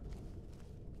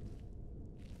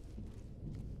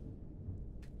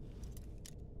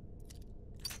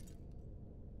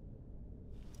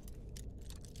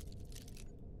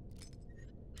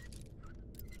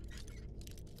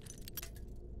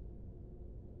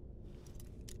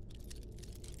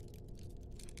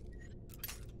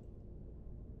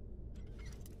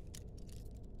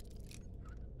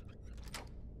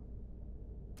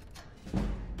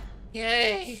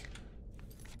 Yay!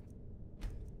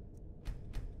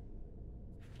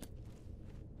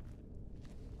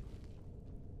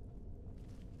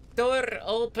 Door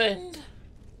opened.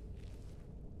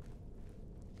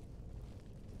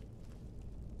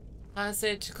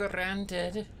 Passage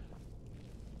granted.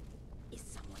 Is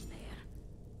someone there?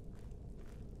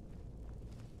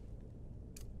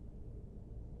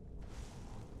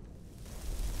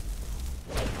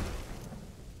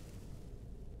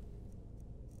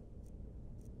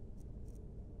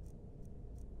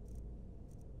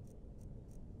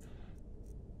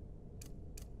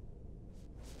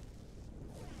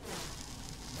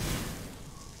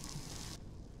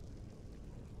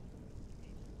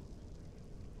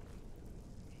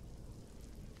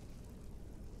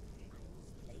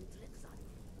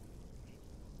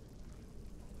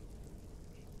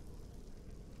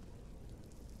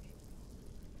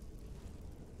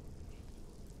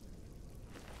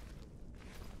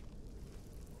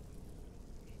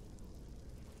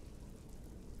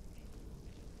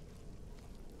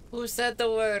 Who said the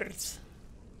words?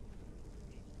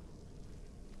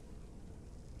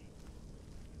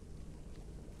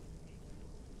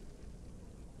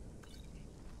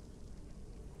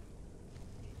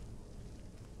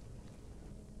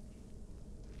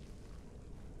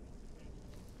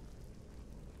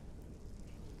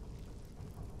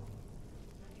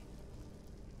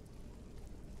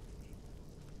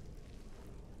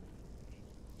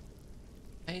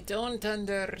 I don't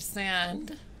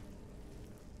understand.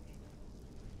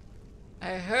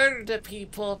 I heard a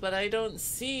people, but I don't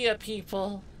see a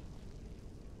people.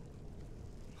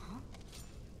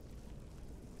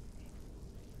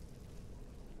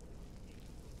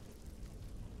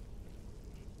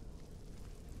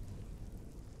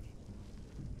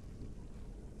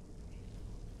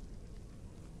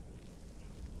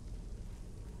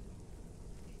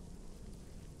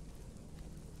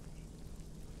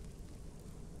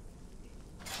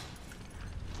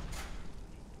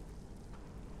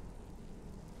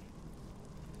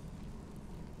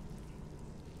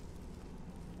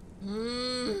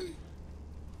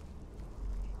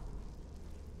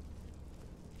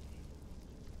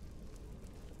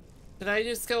 Did I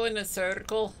just go in a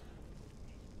circle?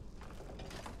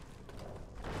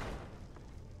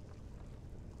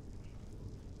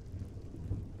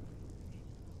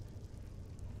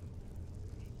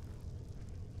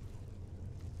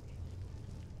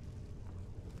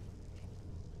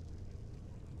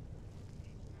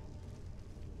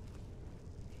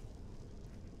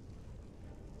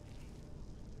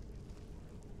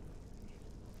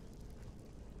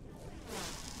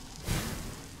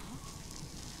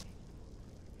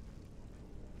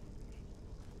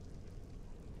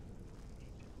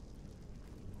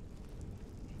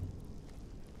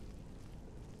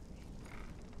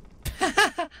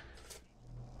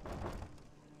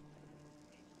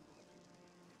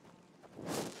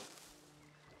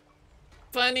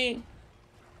 Funny.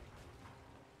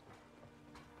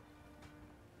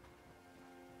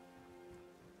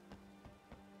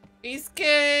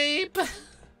 Escape.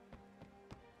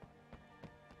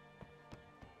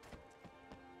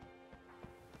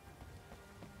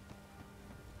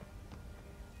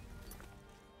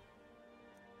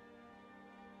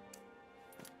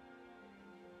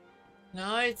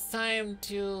 Now it's time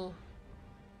to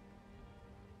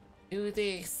do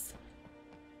this.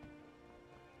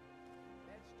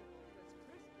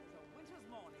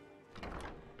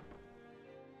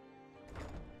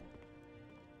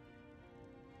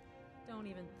 Don't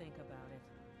even think about it.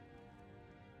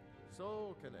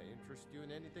 So, can I interest you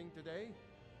in anything today?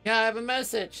 Yeah, I have a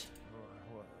message.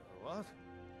 What?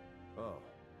 Oh,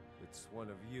 it's one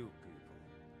of you people.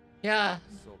 Yeah.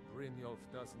 So Brynjolf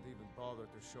doesn't even bother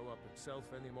to show up himself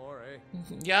anymore, eh?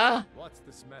 Yeah. What's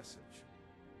this message?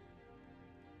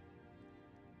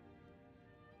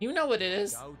 You know what it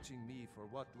is. Gouging me for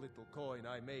what little coin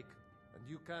I make, and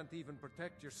you can't even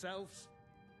protect yourselves?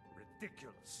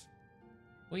 Ridiculous.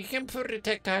 We can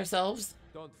protect ourselves.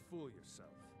 Don't fool yourself.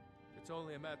 It's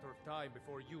only a matter of time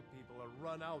before you people are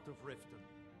run out of Riften.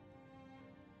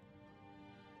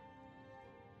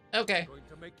 Okay. I'm going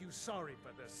to make you sorry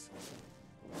for this.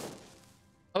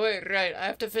 Oh wait, right. I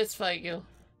have to fist fight you.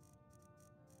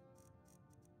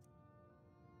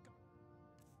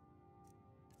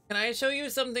 Can I show you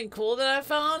something cool that I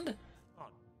found?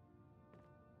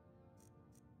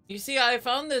 You see, I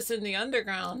found this in the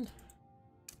underground.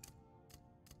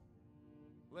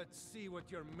 Let's see what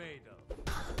you're made of.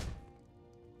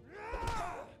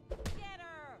 Get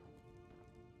her!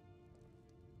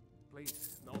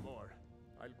 Please, no more.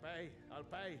 I'll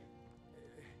pay.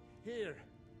 Here.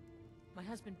 My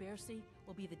husband Bercy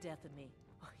will be the death of me.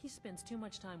 Oh, he spends too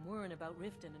much time worrying about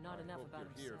Riften and not enough about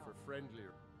you're himself. here for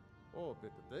friendlier. Oh, a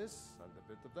bit of this and a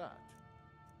bit of that.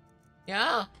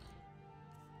 Yeah.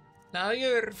 Now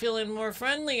you're feeling more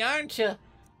friendly, aren't you?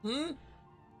 Hmm?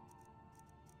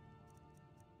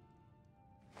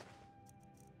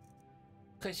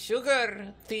 Cause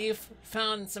Sugar Thief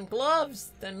found some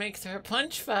gloves that makes her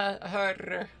punch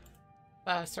harder.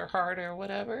 Faster, harder,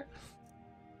 whatever.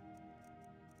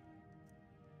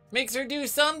 Makes her do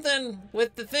something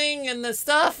with the thing and the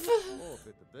stuff. Oh, a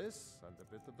bit of this and a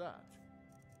bit of that.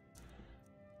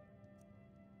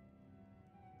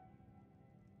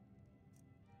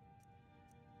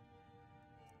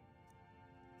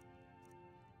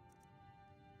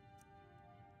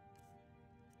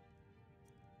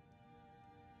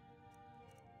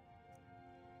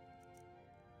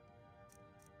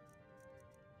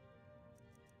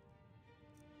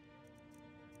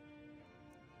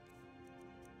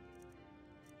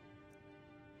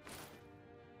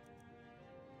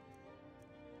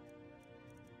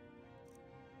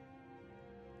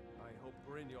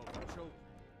 perennial choke.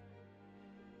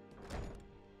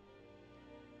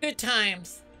 Good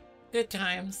times. Good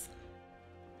times.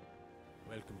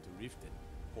 Welcome to Riften,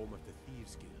 home of the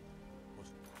Thieves Guild.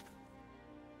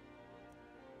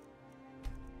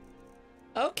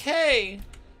 Okay.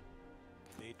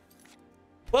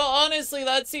 Well, honestly,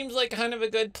 that seems like kind of a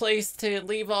good place to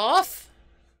leave off.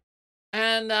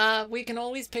 And we can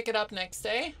always pick it up next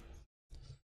day.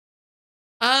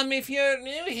 If you're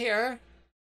new here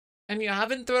and you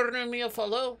haven't thrown me a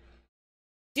follow,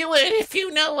 do it if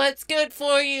you know what's good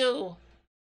for you.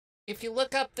 If you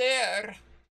look up there,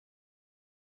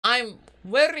 I'm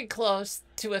very close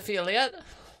to affiliate.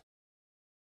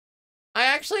 I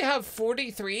actually have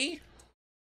 43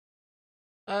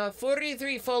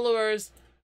 followers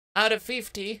out of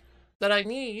 50 that I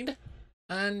need.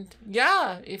 And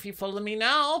yeah, if you follow me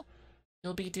now,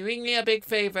 you'll be doing me a big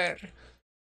favor.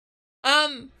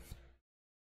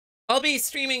 I'll be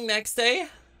streaming next day,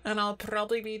 and I'll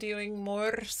probably be doing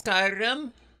more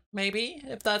Skyrim, maybe,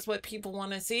 if that's what people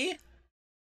want to see.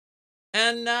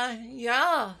 And,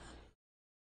 yeah.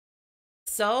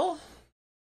 So,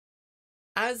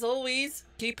 as always,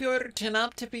 keep your chin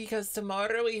up because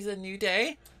tomorrow is a new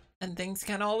day, and things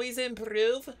can always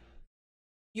improve.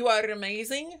 You are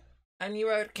amazing, and you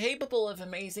are capable of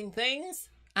amazing things.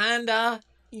 And,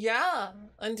 yeah,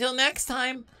 until next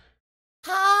time,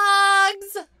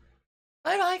 hugs!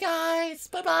 Bye-bye, guys.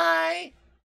 Bye-bye.